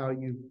don't know how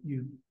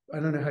I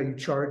don't know how you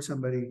charge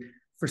somebody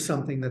for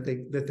something that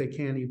they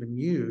can't even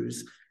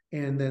use.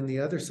 And then the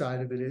other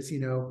side of it is,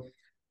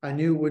 I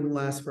knew it wouldn't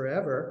last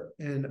forever,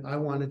 and I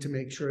wanted to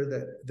make sure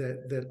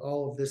that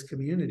all of this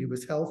community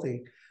was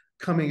healthy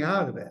coming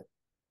out of it.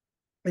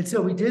 And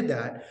so we did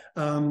that.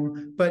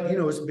 But,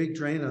 it was a big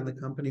drain on the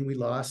company. We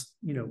lost,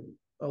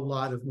 a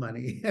lot of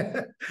money,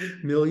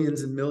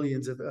 millions and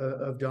millions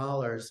of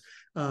dollars.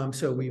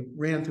 So we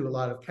ran through a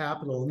lot of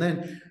capital. And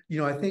then,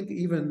 I think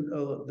even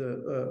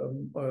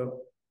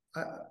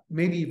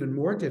maybe even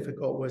more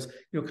difficult was,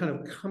 kind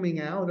of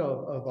coming out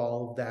of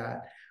all of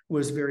that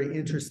was very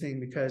interesting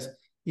because,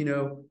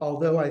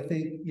 although I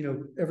think,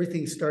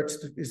 everything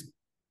is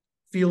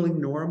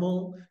feeling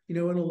normal, in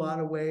a lot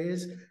of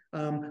ways.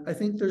 I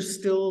think there's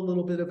still a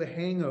little bit of a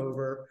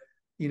hangover,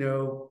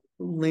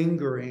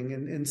 lingering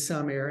in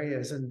some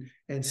areas,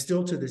 and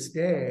still to this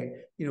day,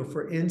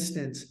 for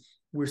instance,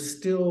 we're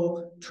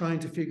still trying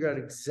to figure out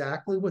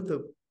exactly what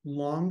the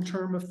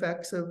long-term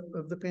effects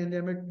of the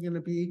pandemic are going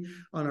to be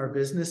on our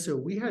business. So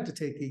we had to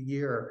take a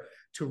year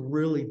to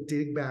really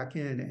dig back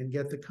in and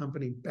get the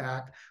company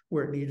back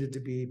where it needed to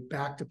be,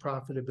 back to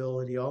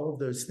profitability, all of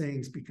those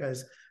things,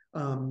 because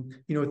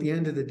at the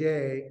end of the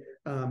day,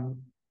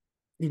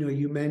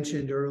 you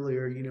mentioned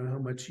earlier, how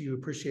much you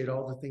appreciate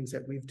all the things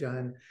that we've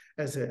done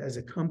as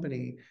a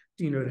company,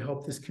 to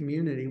help this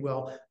community.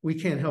 Well, we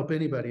can't help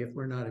anybody if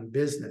we're not in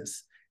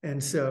business.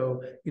 And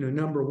so,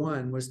 number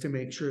one was to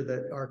make sure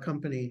that our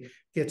company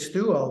gets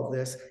through all of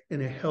this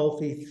in a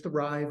healthy,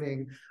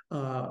 thriving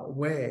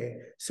way,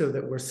 so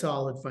that we're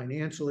solid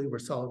financially, we're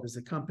solid as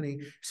a company,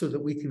 so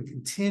that we can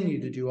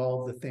continue to do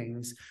all of the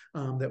things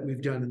that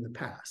we've done in the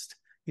past.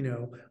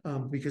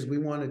 Because we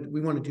want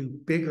to do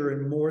bigger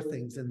and more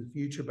things in the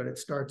future, but it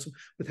starts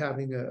with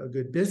having a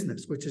good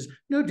business, which is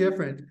no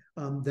different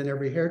than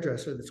every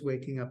hairdresser that's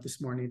waking up this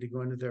morning to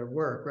go into their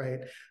work, right?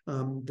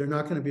 They're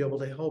not going to be able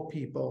to help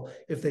people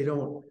if they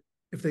don't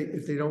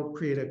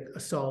create a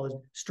solid,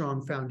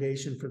 strong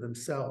foundation for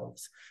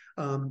themselves.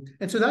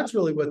 And so that's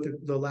really what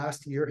the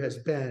last year has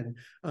been.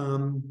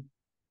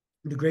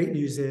 The great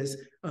news is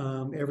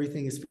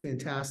everything is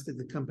fantastic.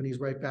 The company's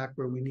right back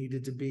where we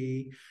needed to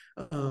be.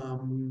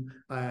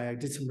 I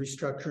did some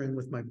restructuring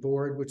with my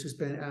board, which has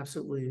been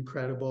absolutely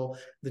incredible.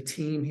 The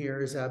team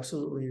here is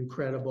absolutely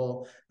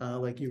incredible.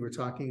 Like you were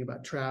talking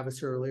about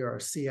Travis earlier, our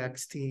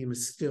CX team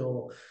is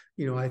still,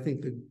 I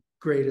think the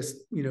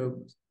greatest,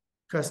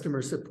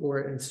 customer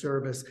support and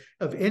service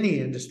of any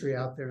industry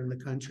out there in the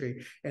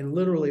country. And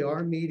literally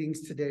our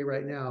meetings today,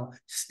 right now,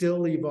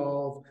 still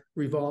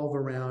revolve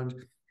around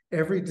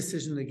every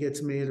decision that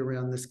gets made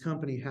around this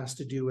company has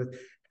to do with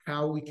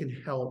how we can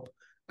help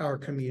our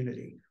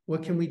community.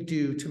 What can we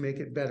do to make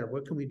it better?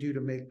 What can we do to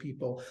make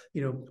people,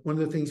 one of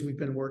the things we've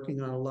been working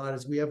on a lot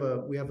is we have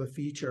a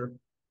feature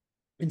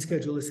in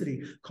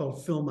Schedulicity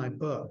called Fill My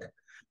Book,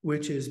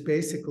 which is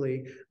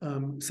basically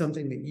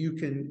something that you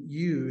can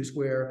use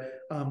where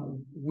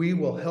we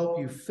will help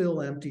you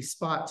fill empty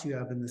spots you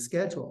have in the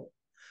schedule.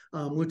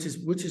 Which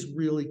is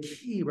really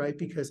key, right?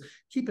 Because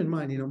keep in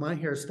mind, my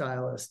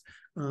hairstylist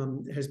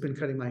has been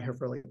cutting my hair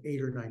for like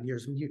 8 or 9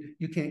 years, and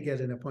you can't get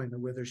an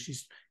appointment with her.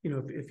 She's,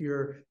 if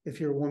you're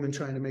a woman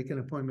trying to make an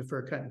appointment for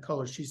a cut and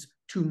color, she's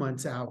 2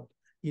 months out,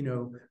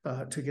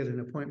 to get an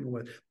appointment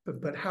with.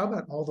 But how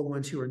about all the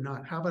ones who are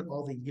not? How about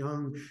all the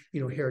young,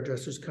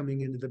 hairdressers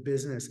coming into the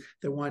business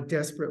that want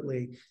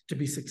desperately to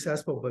be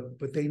successful,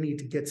 but they need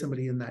to get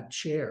somebody in that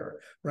chair,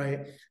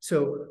 right?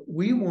 So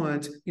we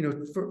want,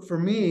 for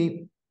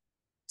me,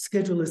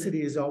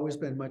 Schedulicity has always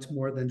been much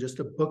more than just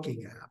a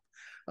booking app.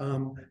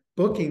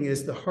 Booking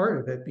is the heart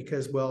of it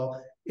because, well,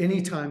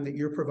 anytime that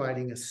you're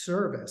providing a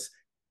service,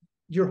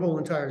 your whole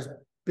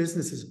entire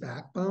business's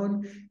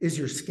backbone is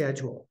your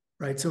schedule,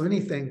 right? So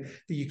anything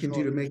that you can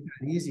do to make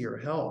that easier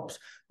helps.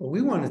 But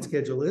we wanted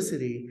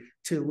Schedulicity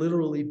to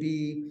literally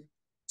be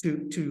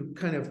to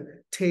kind of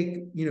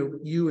take,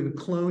 you and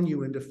clone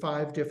you into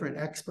 5 different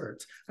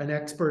experts: an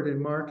expert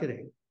in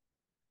marketing,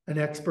 an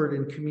expert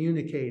in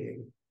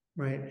communicating,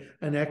 right?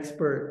 An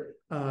expert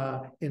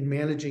in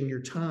managing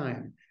your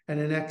time, and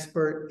an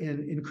expert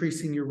in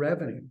increasing your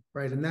revenue,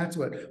 right? And that's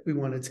what we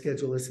wanted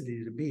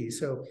Schedulicity to be.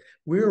 So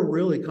we're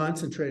really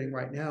concentrating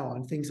right now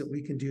on things that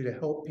we can do to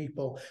help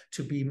people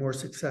to be more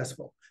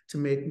successful, to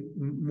make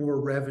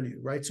more revenue,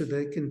 right? So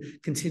they can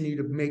continue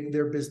to make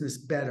their business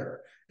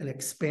better and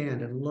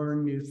expand and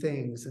learn new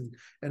things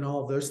and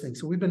all of those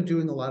things. So we've been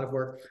doing a lot of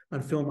work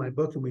on Fill My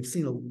Book, and we've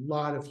seen a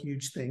lot of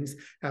huge things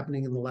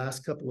happening in the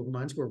last couple of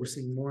months where we're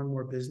seeing more and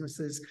more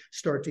businesses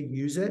start to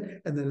use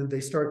it. And then they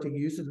start to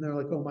use it and they're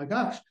like, oh my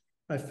gosh,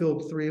 I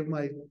filled 3 of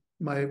my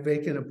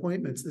vacant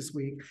appointments this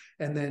week.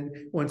 And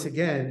then once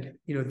again,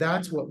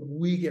 that's what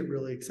we get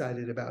really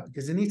excited about,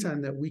 because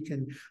anytime that we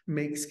can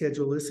make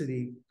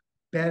Schedulicity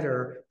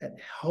better at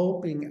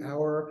helping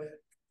our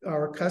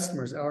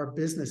customers, our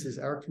businesses,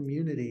 our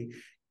community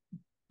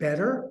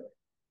better,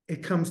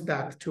 it comes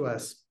back to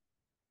us.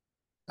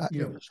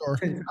 Sure.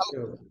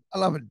 I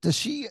love it.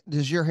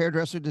 Does your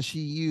hairdresser, does she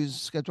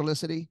use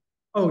Schedulicity?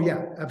 Oh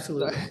yeah,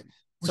 absolutely.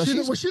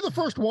 Was she the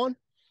first one?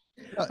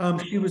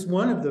 She was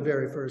one of the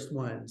very first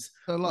ones.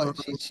 So look,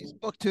 she's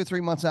booked 2 or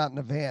 3 months out in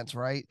advance,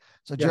 right?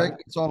 So Yeah. Jerry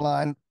gets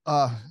online.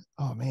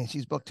 Oh man,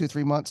 she's booked 2 or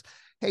 3 months.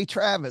 Hey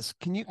Travis,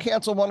 can you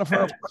cancel one of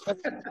her?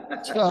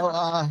 So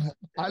I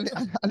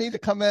need to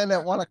come in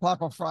at 1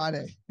 o'clock on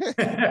Friday.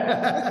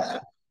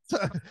 So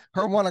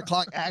her 1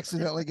 o'clock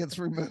accidentally gets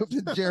removed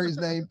and Jerry's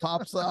name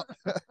pops up.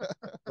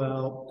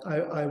 Well,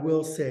 I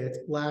will say it's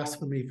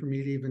blasphemy for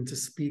me to even to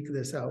speak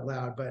this out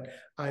loud, but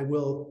I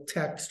will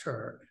text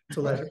her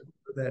to let her know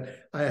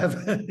that I have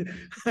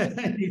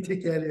I need to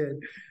get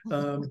in.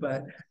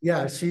 But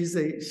yeah, she's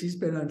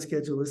been on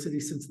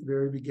Schedulicity since the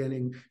very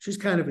beginning. She's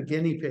kind of a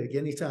guinea pig.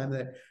 Anytime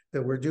that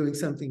we're doing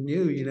something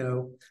new,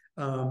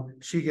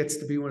 she gets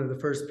to be one of the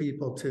first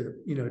people to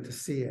to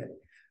see it.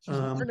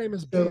 Her name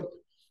is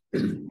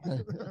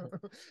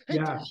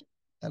Yeah.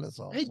 That is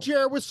awesome. Hey,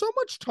 Jared, with so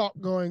much talk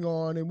going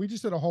on, and we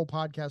just did a whole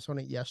podcast on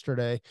it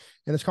yesterday,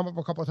 and it's come up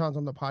a couple of times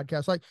on the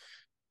podcast, like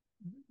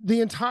the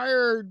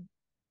entire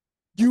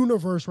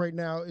universe right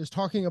now is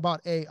talking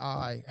about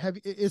AI.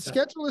 Is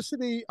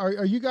Schedulicity,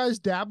 are you guys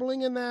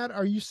dabbling in that?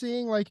 Are you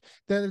seeing like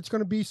that it's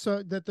going to be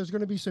that there's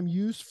going to be some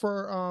use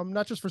for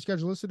not just for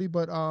Schedulicity,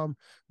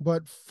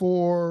 but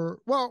for,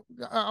 well,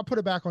 I'll put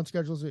it back on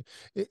Schedulicity.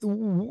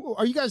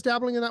 Are you guys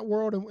dabbling in that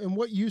world, and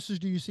what uses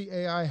do you see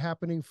AI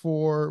happening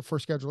for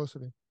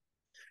Schedulicity?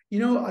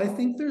 I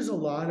think there's a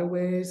lot of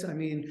ways. I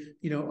mean,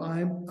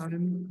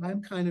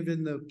 I'm kind of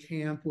in the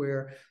camp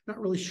where I'm not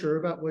really sure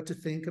about what to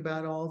think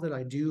about all that.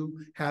 I do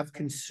have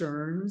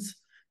concerns,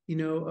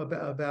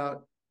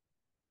 about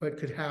what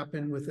could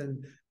happen with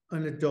an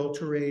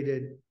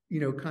unadulterated,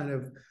 kind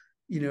of,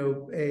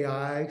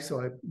 AI. So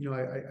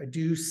I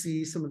do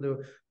see some of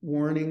the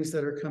warnings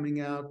that are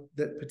coming out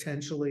that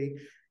potentially,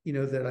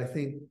 that I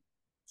think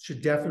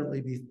should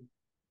definitely be,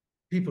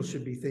 people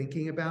should be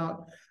thinking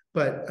about.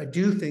 But I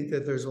do think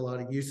that there's a lot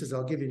of uses.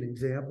 I'll give you an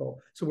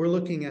example. So we're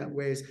looking at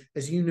ways,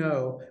 as you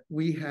know,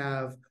 we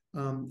have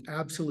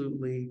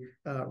absolutely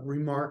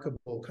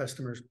remarkable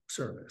customer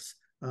service.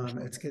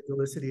 At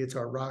Schedulicity, it's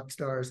our rock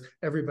stars.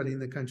 Everybody in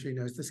the country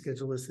knows the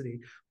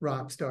Schedulicity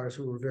rock stars,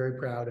 who we're very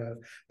proud of.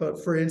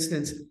 But for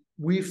instance,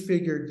 we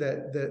figured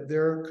that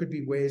there could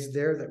be ways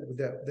there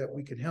that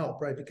we can help,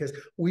 right? Because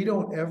we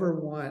don't ever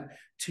want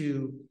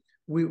to.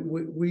 We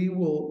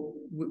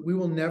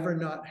will never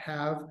not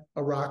have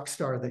a rock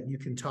star that you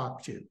can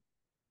talk to,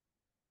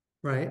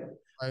 right?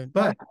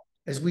 But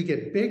as we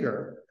get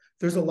bigger,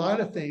 there's a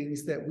lot of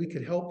things that we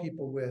could help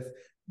people with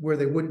where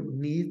they wouldn't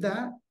need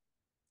that.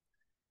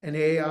 And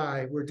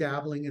AI, we're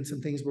dabbling in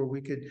some things where we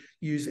could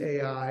use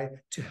AI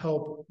to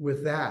help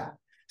with that,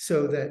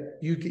 so that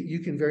you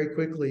can very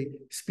quickly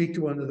speak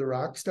to one of the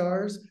rock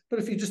stars. But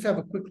if you just have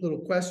a quick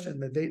little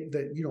question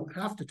that you don't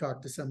have to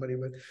talk to somebody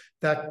with,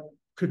 that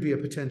could be a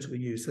potential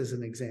use as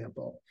an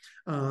example.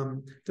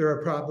 There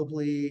are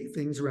probably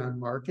things around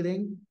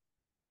marketing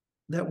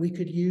that we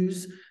could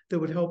use that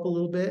would help a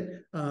little bit,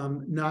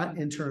 not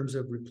in terms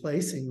of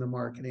replacing the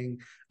marketing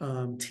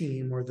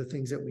team or the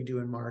things that we do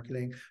in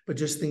marketing, but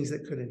just things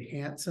that could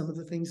enhance some of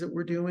the things that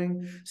we're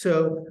doing.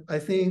 So I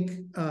think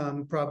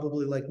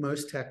probably like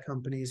most tech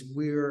companies,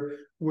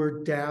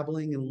 we're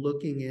dabbling and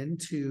looking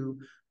into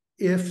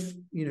if,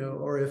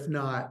 or if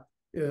not,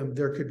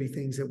 there could be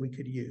things that we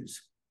could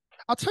use.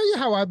 I'll tell you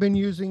how I've been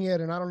using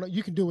it, and I don't know,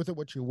 you can do with it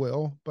what you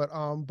will, but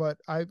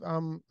I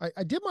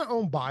did my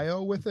own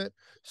bio with it.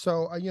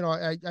 So I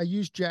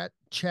use Chat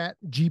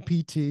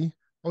GPT. I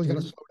always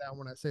gotta slow down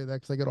when I say that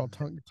because I get all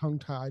tongue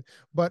tied.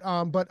 But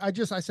I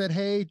said,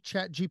 hey,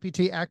 Chat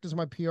GPT, act as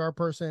my PR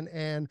person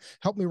and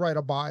help me write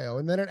a bio.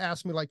 And then it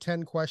asked me like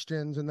 10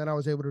 questions, and then I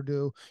was able to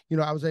do,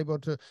 I was able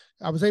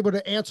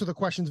to answer the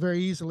questions very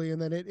easily,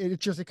 and then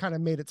it kind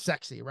of made it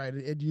sexy, right?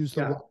 It used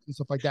the words and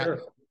stuff like that.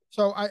 Sure.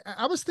 So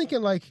I was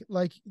thinking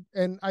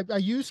and I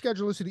use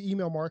Schedulicity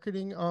email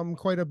marketing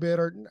quite a bit,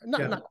 or not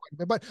quite a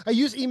bit, but I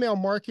use email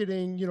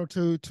marketing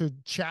to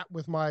chat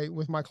with my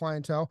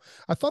clientele.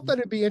 I thought that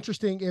it'd be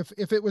interesting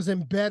if it was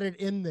embedded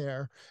in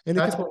there, and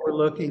that's what we're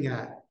looking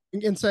at.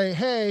 And say,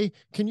 hey,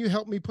 can you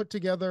help me put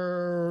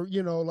together,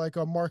 like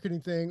a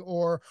marketing thing,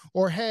 or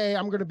hey,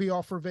 I'm going to be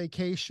off for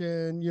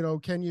vacation,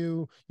 can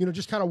you,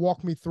 just kind of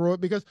walk me through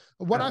it? Because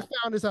what I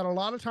found is that a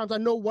lot of times I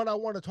know what I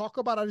want to talk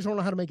about, I just don't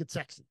know how to make it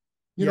sexy.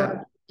 You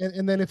know,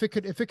 and then if it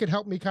could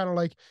help me kind of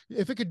like,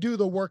 if it could do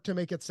the work to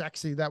make it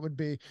sexy, that would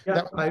be.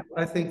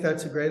 I think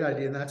that's a great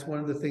idea. And that's one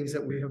of the things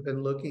that we have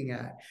been looking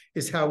at,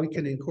 is how we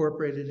can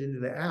incorporate it into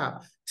the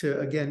app to,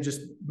 again,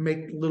 just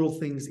make little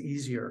things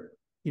easier,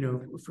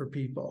 for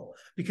people.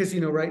 Because,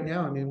 right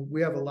now, I mean,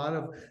 we have a lot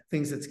of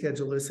things at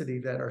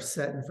Schedulicity that are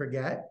set and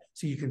forget.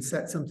 So you can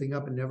set something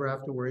up and never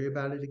have to worry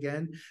about it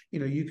again.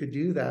 You could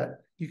do that.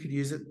 You could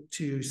use it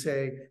to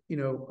say,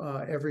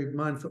 every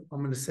month I'm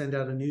going to send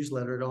out a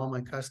newsletter to all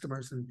my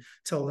customers and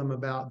tell them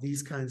about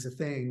these kinds of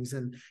things.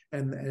 And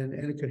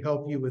it could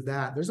help you with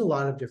that. There's a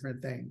lot of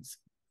different things.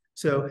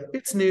 So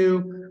it's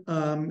new.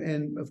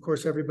 And of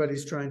course,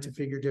 everybody's trying to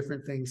figure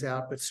different things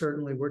out, but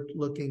certainly we're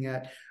looking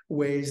at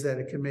ways that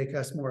it can make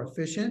us more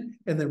efficient,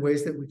 and then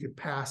ways that we could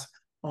pass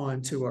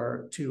onto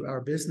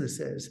our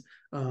businesses,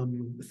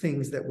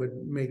 things that would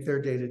make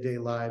their day-to-day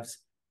lives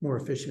more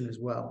efficient as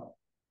well.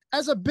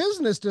 As a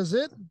business, does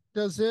it,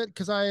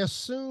 because I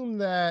assume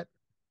that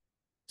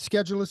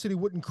Schedulicity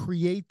wouldn't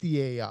create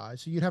the AI,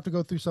 so you'd have to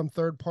go through some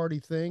third-party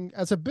thing.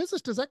 As a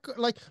business, does that,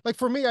 like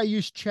for me, I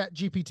use Chat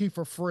GPT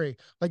for free.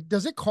 Like,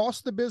 does it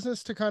cost the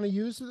business to kind of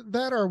use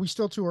that, or are we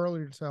still too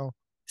early to tell?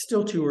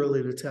 Still too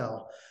early to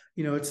tell.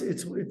 You know, it's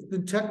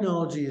the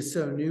technology is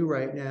so new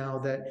right now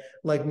that,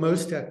 like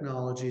most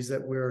technologies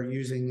that we're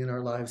using in our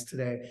lives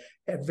today,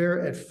 at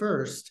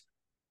first,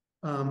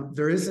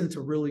 there isn't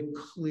a really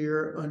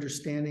clear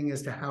understanding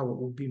as to how it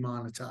will be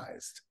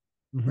monetized,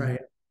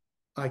 right?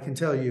 I can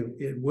tell you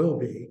it will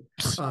be.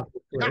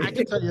 I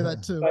can tell you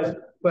that too.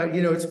 But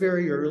you know, it's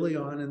very early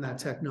on in that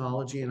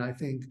technology, and I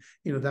think,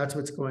 you know, that's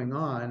what's going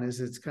on, is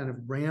it's kind of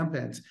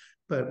rampant.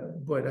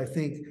 But I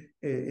think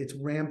it's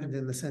rampant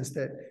in the sense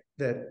that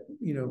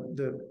you know,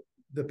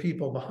 the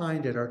people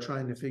behind it are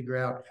trying to figure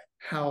out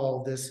how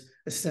all this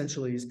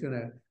essentially is going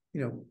to,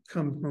 you know,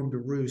 come home to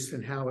roost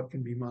and how it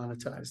can be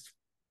monetized.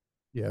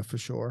 Yeah, for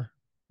sure.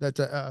 That's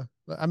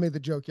I made the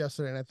joke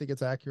yesterday, and I think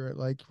it's accurate.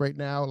 Like right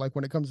now, like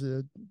when it comes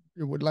to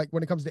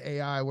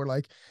AI, we're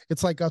like,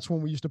 it's like us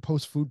when we used to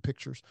post food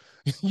pictures.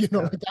 You know,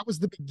 like that was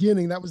the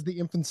beginning, that was the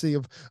infancy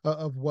of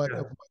what,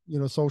 you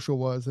know, social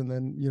was, and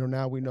then, you know,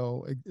 now we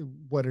know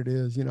what it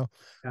is. You know,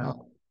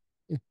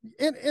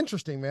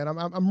 interesting, man.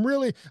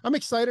 I'm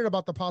excited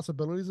about the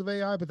possibilities of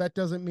AI, but that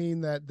doesn't mean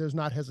that there's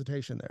not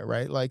hesitation there,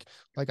 right? Like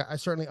I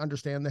certainly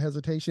understand the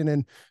hesitation,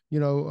 and, you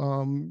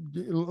know,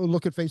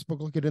 look at Facebook,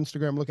 look at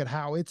Instagram, look at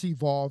how it's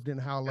evolved, and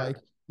how, like,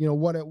 you know,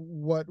 what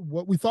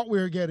we thought we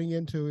were getting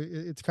into,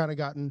 it's kind of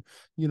gotten,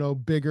 you know,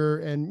 bigger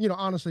and, you know,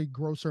 honestly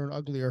grosser and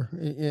uglier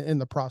in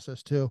the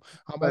process too.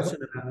 Question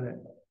about it.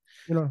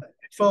 You know,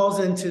 it falls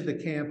into the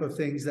camp of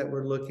things that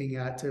we're looking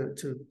at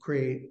to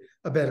create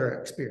a better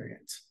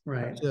experience,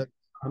 right?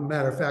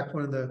 Matter of fact,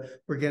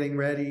 we're getting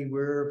ready.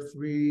 We're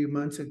 3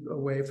 months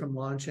away from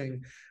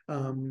launching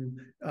kind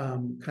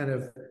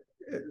of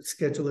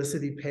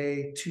Schedulicity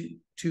Pay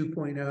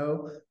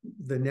 2.0,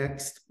 the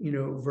next, you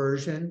know,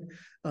 version,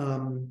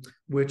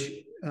 which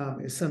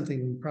is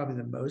something probably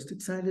the most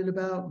excited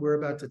about.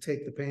 We're about to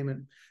take the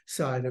payment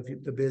side of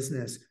the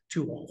business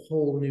to a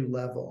whole new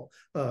level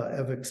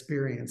of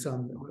experience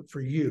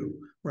for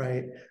you,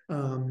 right?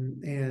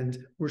 And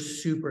we're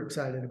super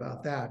excited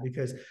about that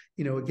because,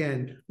 you know,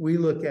 again, we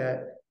look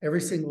at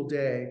every single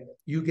day,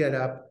 you get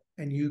up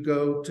and you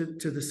go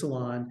to the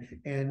salon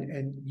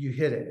and you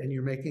hit it, and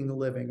you're making a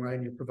living, right?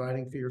 And you're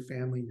providing for your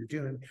family, you're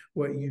doing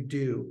what you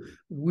do.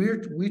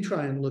 We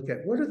try and look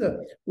at what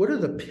are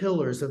the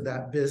pillars of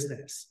that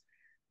business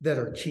that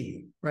are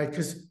key, right?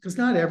 Because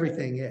not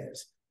everything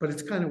is, but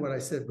it's kind of what I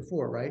said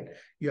before, right?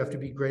 You have to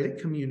be great at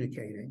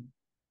communicating.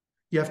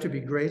 You have to be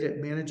great at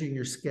managing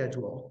your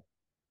schedule.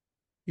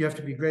 You have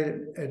to be great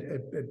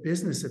at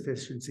business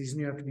efficiencies,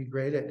 and you have to be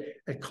great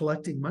at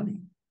collecting money.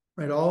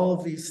 Right, all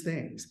of these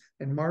things,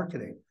 and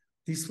marketing,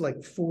 these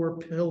like 4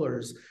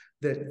 pillars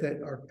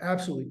that are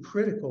absolutely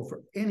critical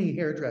for any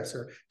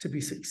hairdresser to be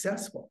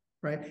successful,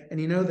 right?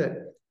 And you know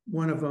that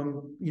one of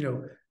them, you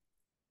know,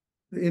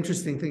 the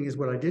interesting thing is,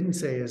 what I didn't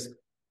say is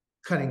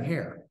cutting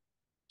hair.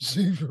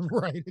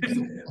 Right.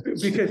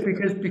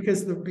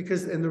 because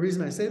and the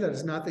reason I say that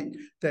is not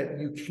that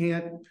you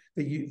can't,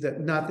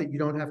 not that you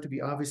don't have to be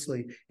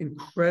obviously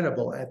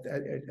incredible at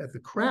the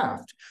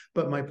craft,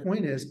 but my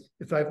point is,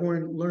 if I've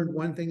learned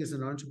one thing as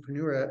an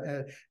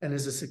entrepreneur and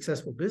as a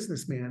successful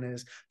businessman,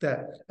 is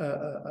that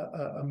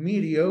a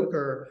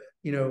mediocre,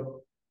 you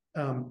know,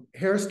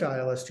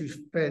 hairstylist who's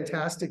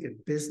fantastic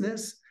at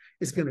business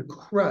is going to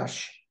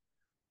crush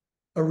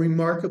a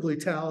remarkably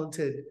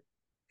talented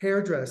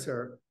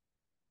hairdresser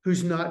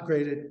who's not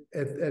great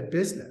at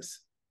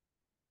business.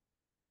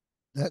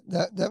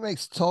 That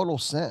makes total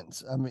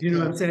sense. I mean, you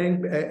know what I'm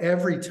saying?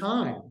 Every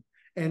time.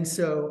 And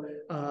so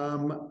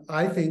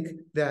I think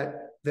that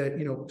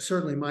you know,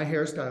 certainly my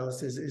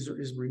hairstylist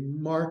is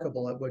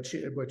remarkable at what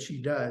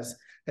she does,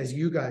 as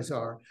you guys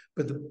are.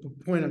 But the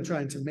point I'm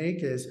trying to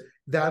make is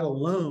that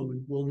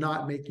alone will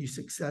not make you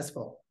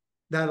successful.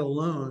 That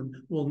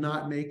alone will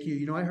not make you,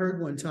 you know, I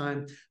heard one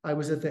time, I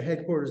was at the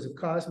headquarters of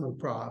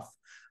Cosmoprof,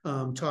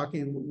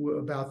 talking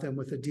about them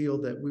with a deal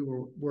that we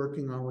were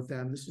working on with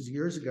them. This was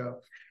years ago,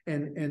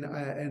 and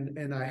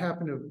I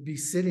happened to be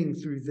sitting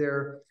through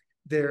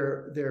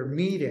their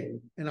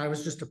meeting, and I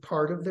was just a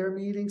part of their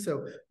meeting.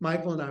 So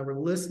Michael and I were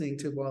listening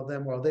to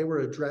while they were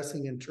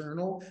addressing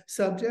internal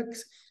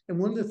subjects. And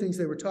one of the things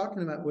they were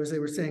talking about was, they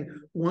were saying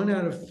 1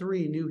 out of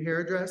 3 new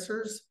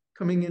hairdressers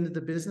coming into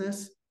the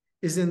business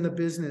is in the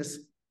business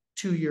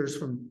 2 years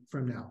from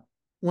now.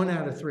 1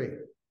 out of 3.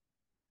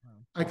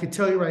 I could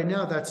tell you right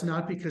now, that's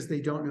not because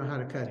they don't know how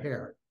to cut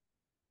hair.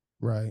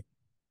 Right.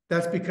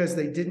 That's because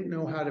they didn't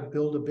know how to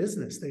build a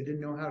business. They didn't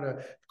know how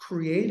to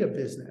create a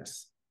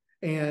business.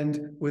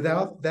 And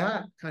without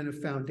that kind of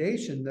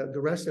foundation, the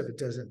rest of it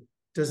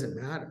doesn't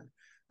matter.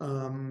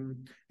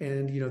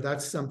 And,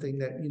 that's something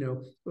that,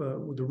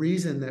 the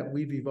reason that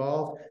we've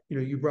evolved,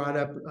 you brought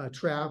up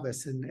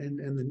Travis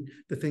and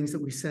the things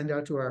that we send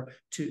out to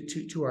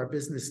our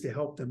business to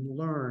help them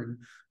learn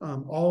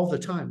all the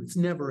time. It's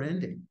never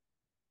ending.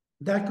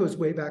 That goes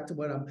way back to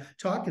what I'm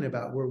talking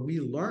about, where we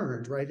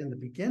learned right in the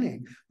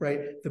beginning, right?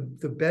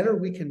 The better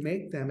we can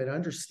make them at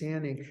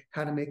understanding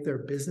how to make their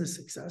business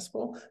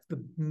successful,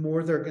 the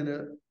more they're going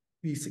to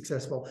be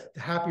successful,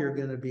 the happier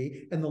they're going to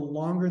be, and the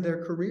longer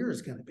their career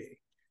is going to be.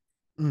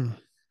 Mm.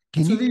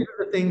 These are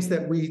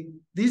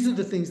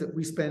the things that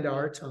we spend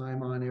our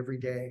time on every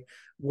day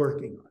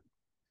working on.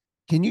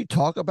 Can you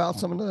talk about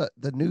some of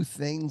the new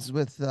things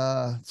with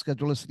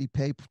Schedulicity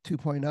Pay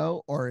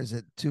 2.0, or is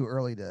it too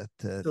early to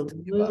It's a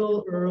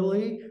little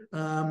early,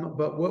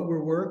 but what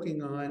we're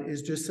working on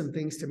is just some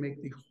things to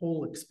make the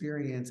whole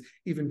experience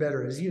even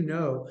better. As you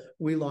know,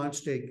 we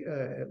launched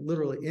a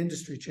literally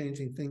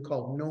industry-changing thing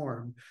called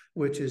Norm,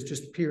 which is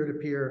just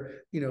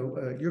peer-to-peer.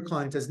 Your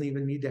client doesn't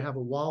even need to have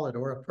a wallet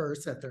or a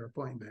purse at their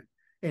appointment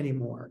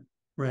anymore,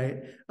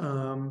 right?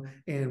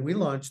 And we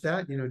launched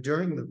that,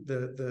 during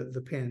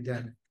the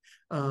pandemic.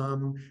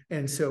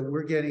 And so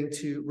we're getting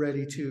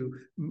ready to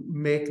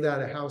make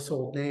that a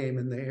household name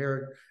in the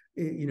hair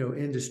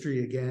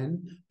industry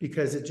again,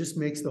 because it just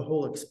makes the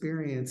whole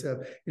experience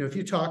of, if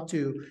you talk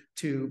to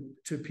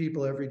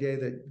people every day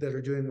that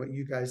are doing what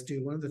you guys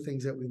do, one of the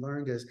things that we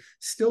learned is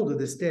still to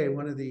this day,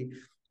 one of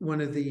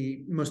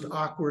the most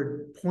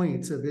awkward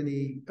points of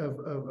any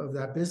of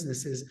that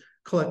business is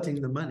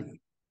collecting the money.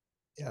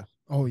 Yeah.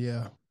 Oh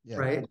yeah.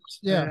 Right.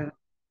 Yeah.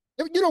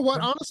 You know what?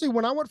 Honestly,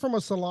 when I went from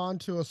a salon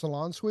to a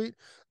salon suite,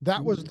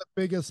 that was the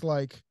biggest,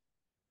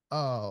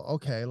 oh,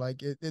 okay.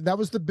 That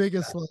was the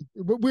biggest,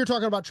 we were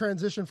talking about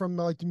transition from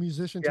the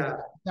musician to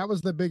that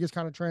was the biggest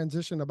kind of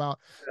transition about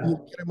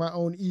getting my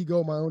own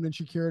ego, my own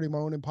insecurity, my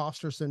own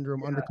imposter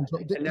syndrome under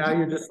control. And now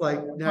you're just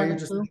now you're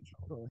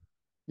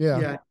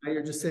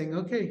just saying,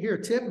 okay, here,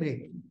 tip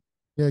me.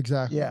 Yeah,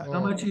 exactly. Yeah. How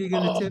much are you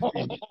going to tip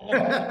me?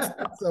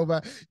 So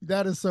bad.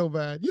 That is so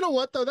bad. You know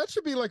what though? That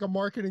should be like a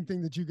marketing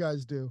thing that you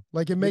guys do.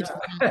 It makes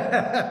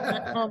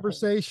that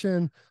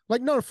conversation,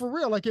 no, for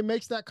real. It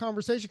makes that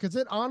conversation, because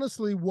it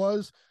honestly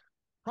was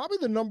probably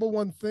the number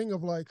one thing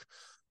of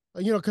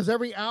because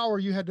every hour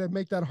you had to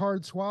make that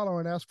hard swallow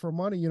and ask for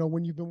money.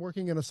 When you've been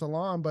working in a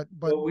salon, but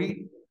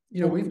we've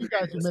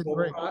created this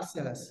whole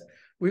process.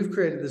 We've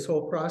created this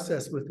whole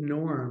process with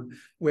Norm,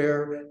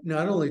 where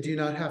not only do you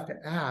not have to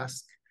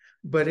ask,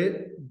 but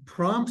it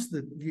prompts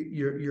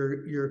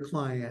your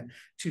client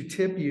to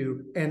tip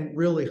you, and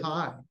really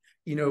high.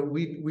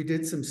 We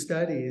did some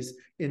studies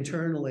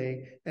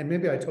internally, and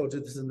maybe I told you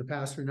this in the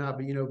past or not,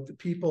 but the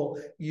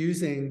people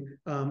using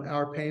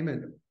our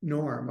payment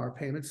Norm, our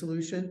payment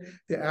solution,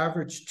 the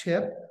average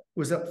tip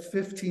was up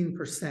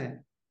 15%.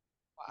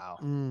 Wow.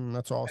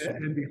 That's awesome.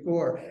 And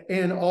before,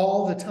 and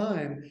all the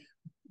time,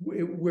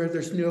 where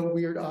there's no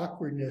weird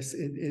awkwardness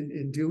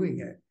in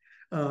doing it.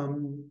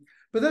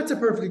 But that's a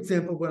perfect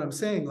example of what I'm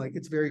saying.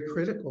 It's very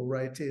critical,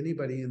 right, to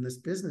anybody in this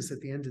business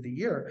at the end of the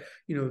year.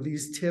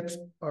 These tips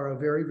are a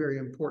very, very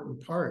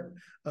important part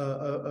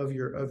of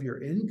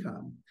your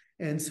income.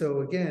 And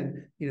so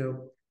again,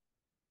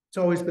 it's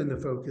always been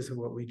the focus of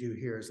what we do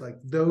here, is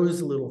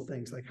those little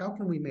things, how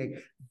can we make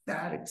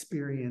that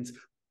experience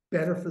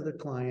better for the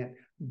client,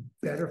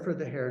 better for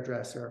the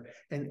hairdresser,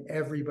 and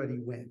everybody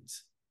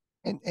wins.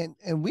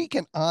 And we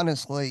can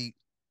honestly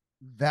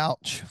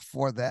vouch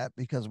for that,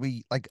 because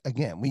we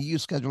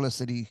use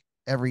Schedulicity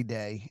every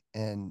day,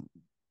 and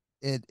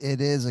it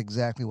is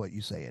exactly what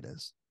you say it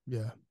is.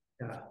 Yeah.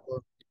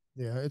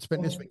 It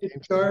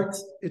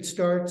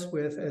starts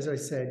with, as I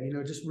said,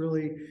 just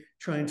really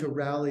trying to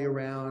rally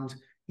around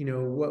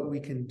what we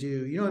can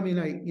do.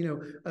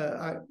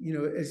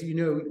 As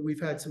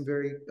we've had some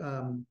very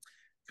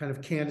kind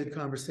of candid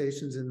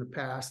conversations in the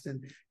past.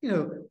 And,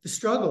 the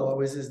struggle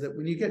always is that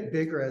when you get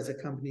bigger as a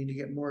company and you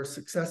get more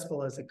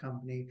successful as a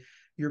company,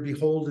 you're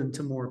beholden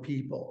to more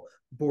people,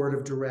 board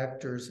of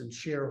directors and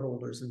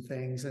shareholders and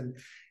things. And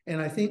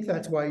I think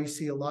that's why you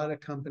see a lot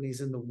of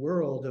companies in the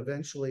world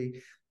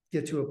eventually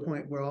get to a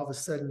point where all of a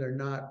sudden they're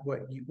not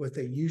what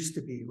they used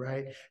to be,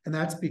 right? And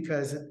that's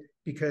because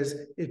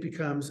it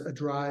becomes a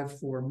drive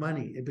for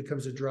money. It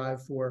becomes a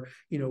drive for,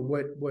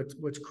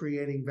 what's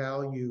creating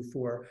value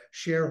for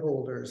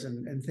shareholders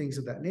and things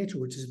of that nature,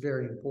 which is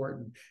very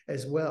important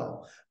as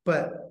well.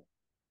 But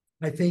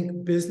I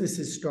think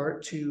businesses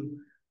start to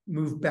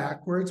move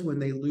backwards when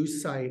they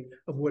lose sight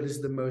of what is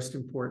the most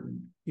important,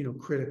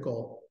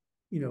 critical,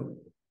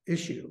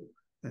 issue.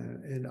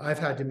 And I've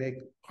had to make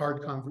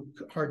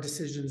hard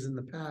decisions in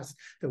the past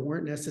that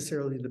weren't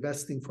necessarily the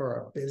best thing for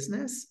our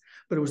business,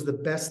 but it was the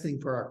best thing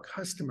for our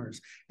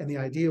customers. And the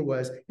idea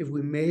was, if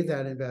we made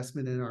that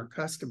investment in our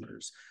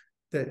customers,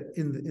 that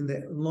in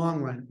the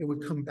long run, it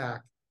would come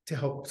back to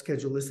help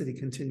Schedulicity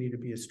continue to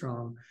be a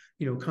strong,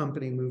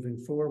 company moving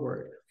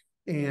forward.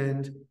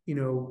 And,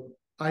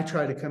 I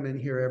try to come in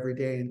here every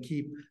day and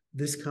keep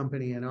this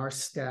company and our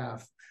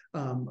staff,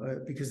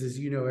 because as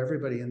you know,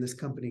 everybody in this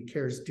company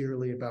cares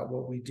dearly about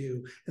what we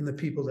do and the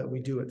people that we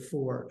do it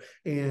for.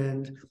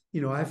 And,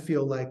 I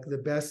feel like the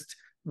best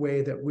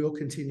way that we'll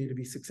continue to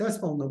be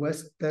successful, and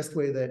the best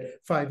way that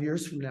 5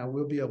 years from now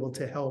we'll be able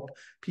to help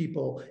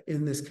people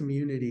in this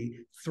community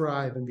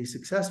thrive and be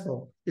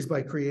successful, is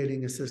by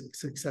creating a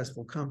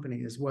successful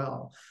company as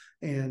well.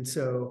 And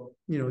so,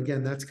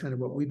 again, that's kind of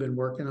what we've been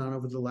working on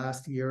over the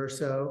last year or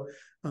so.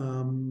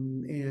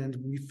 And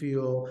we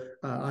feel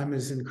I'm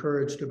as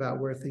encouraged about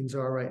where things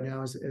are right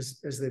now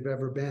as they've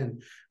ever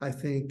been. I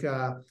think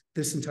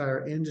this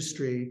entire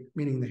industry,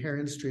 meaning the hair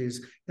industry,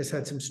 has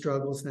had some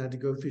struggles and had to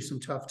go through some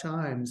tough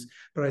times.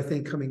 But I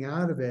think coming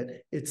out of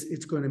it,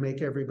 it's going to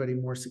make everybody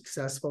more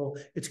successful.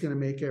 It's going to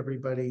make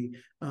everybody,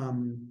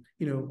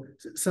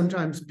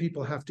 sometimes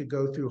people have to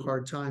go through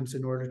hard times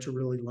in order to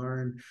really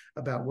learn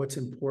about what's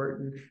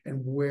important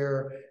and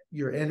where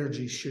your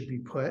energy should be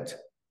put.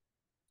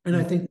 And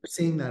I think we're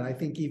seeing that. I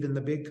think even the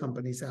big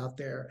companies out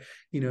there,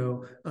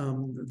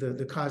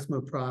 the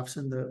Cosmoprofs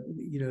and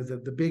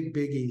the big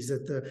biggies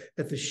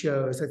at the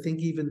shows, I think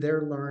even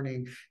they're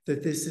learning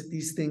that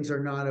these things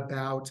are not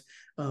about,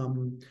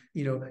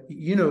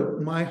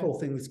 my whole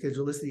thing with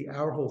Schedulicity,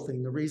 our whole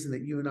thing, the reason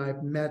that you and I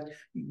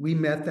we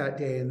met that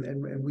day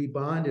and we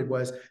bonded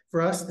was,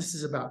 for us, this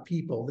is about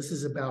people. This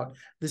is about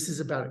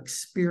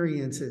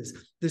experiences.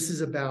 This is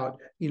about,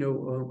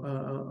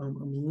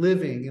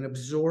 living and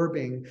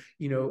absorbing,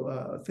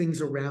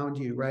 things around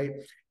you. Right.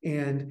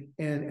 And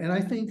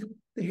I think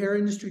the hair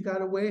industry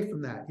got away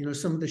from that.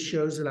 Some of the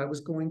shows that I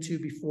was going to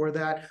before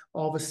that,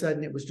 all of a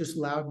sudden it was just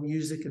loud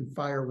music and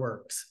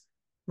fireworks.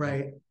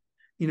 Right.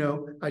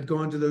 I'd go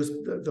onto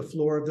the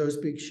floor of those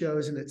big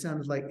shows and it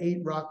sounded like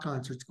 8 rock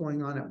concerts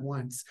going on at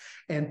once.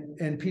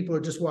 And people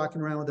are just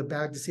walking around with a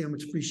bag to see how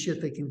much free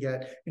shit they can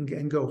get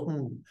and go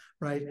home.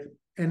 Right.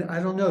 And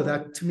I don't know,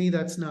 that to me,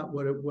 that's not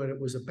what it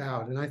was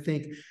about. And I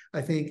think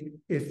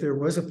if there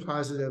was a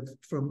positive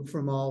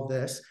from all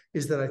this,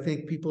 is that I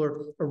think people are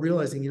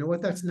realizing,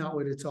 that's not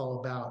what it's all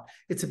about.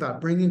 It's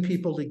about bringing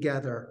people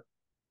together,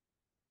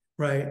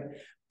 right?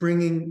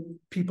 Bringing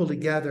people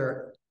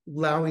together,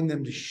 allowing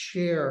them to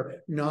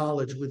share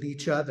knowledge with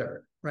each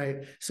other, right?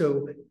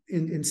 So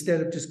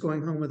instead of just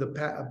going home with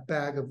a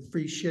bag of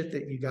free shit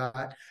that you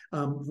got,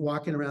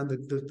 walking around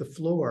the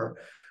floor,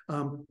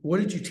 what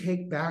did you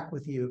take back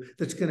with you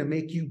that's going to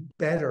make you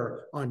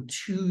better on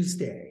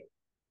Tuesday?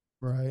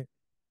 Right.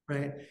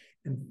 Right.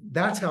 And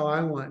that's how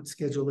I want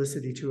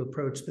Schedulicity to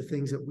approach the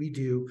things that we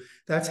do.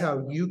 That's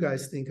how you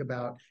guys think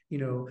about,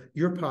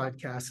 your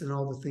podcast and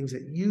all the things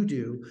that you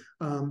do.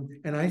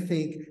 And I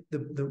think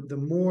the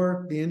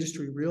more the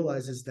industry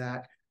realizes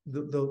that,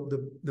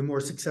 the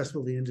more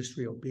successful the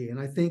industry will be. And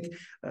I think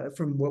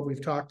from what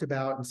we've talked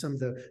about and some of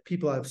the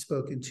people I've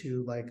spoken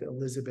to, like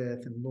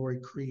Elizabeth and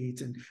Lori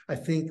Creeds, and I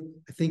think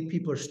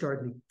people are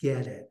starting to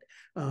get it.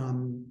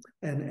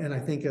 And I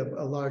think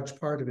a large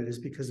part of it is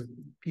because of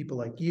people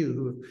like you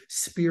who have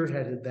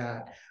spearheaded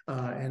that.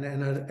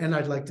 And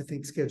I'd like to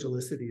think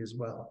Schedulicity as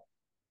well.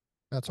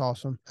 That's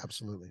awesome.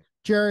 Absolutely.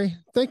 Jerry,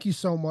 thank you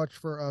so much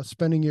for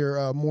spending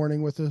your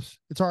morning with us.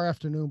 It's our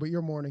afternoon, but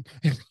your morning.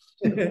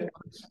 Thanks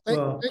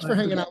for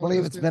hanging out. I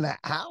believe it's been an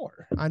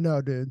hour. I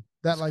know, dude.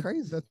 That's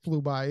crazy. That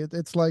flew by.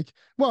 It's like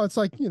when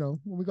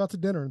we got to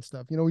dinner and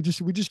stuff. We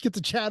just get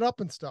to chat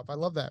up and stuff. I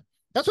love that.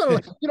 That's what I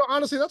like.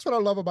 Honestly, that's what I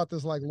love about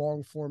this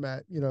long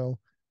format.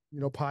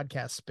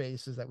 Podcast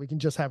space, is that we can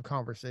just have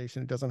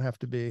conversation. It doesn't have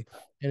to be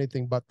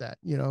anything but that.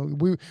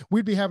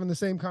 We'd be having the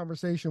same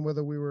conversation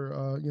whether we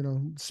were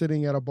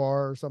sitting at a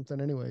bar or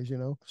something anyways.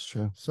 It's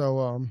true.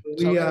 So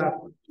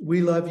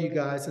we love you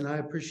guys, and I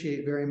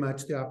appreciate very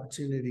much the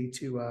opportunity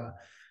to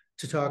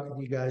talk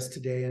with you guys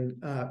today,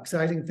 and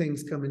exciting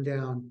things coming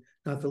down,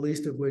 not the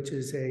least of which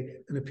is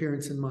an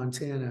appearance in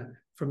Montana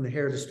from the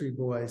Hair Industry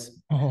Boys.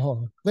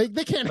 Oh, they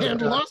can't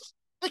handle us.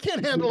 They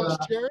can't handle us,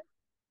 Jerry.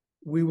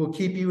 We will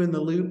keep you in the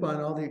loop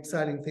on all the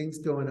exciting things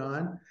going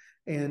on.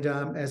 And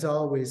as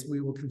always, we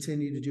will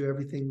continue to do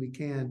everything we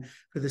can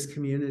for this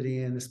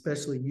community, and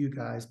especially you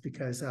guys,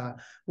 because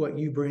what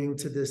you bring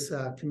to this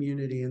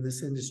community and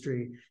this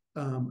industry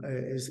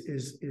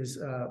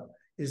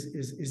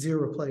is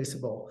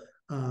irreplaceable.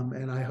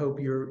 And I hope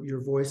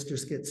your voice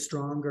just gets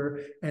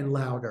stronger and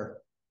louder.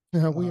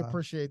 We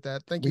appreciate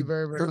that. Thank you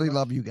very, very much. We really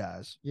love you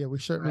guys. Yeah, we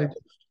certainly do.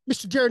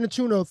 Mr. Jerry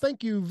Nettuno,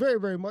 thank you very,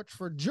 very much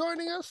for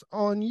joining us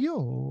on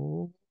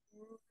your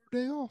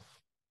day off.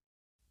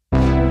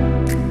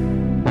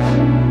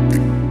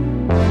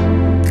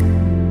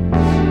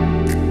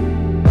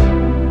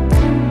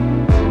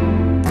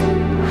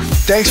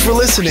 Thanks for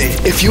listening.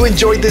 If you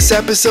enjoyed this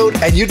episode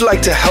and you'd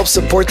like to help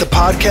support the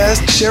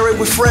podcast, share it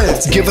with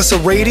friends, give us a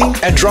rating,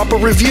 and drop a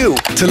review.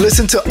 To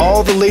listen to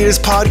all the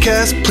latest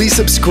podcasts, please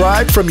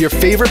subscribe from your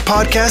favorite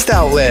podcast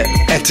outlet.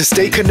 And to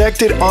stay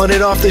connected on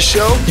and off the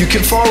show, you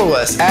can follow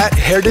us at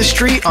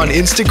Hairindustry on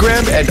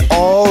Instagram and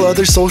all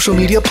other social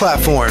media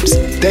platforms.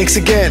 Thanks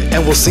again,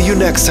 and we'll see you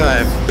next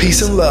time.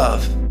 Peace and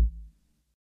love.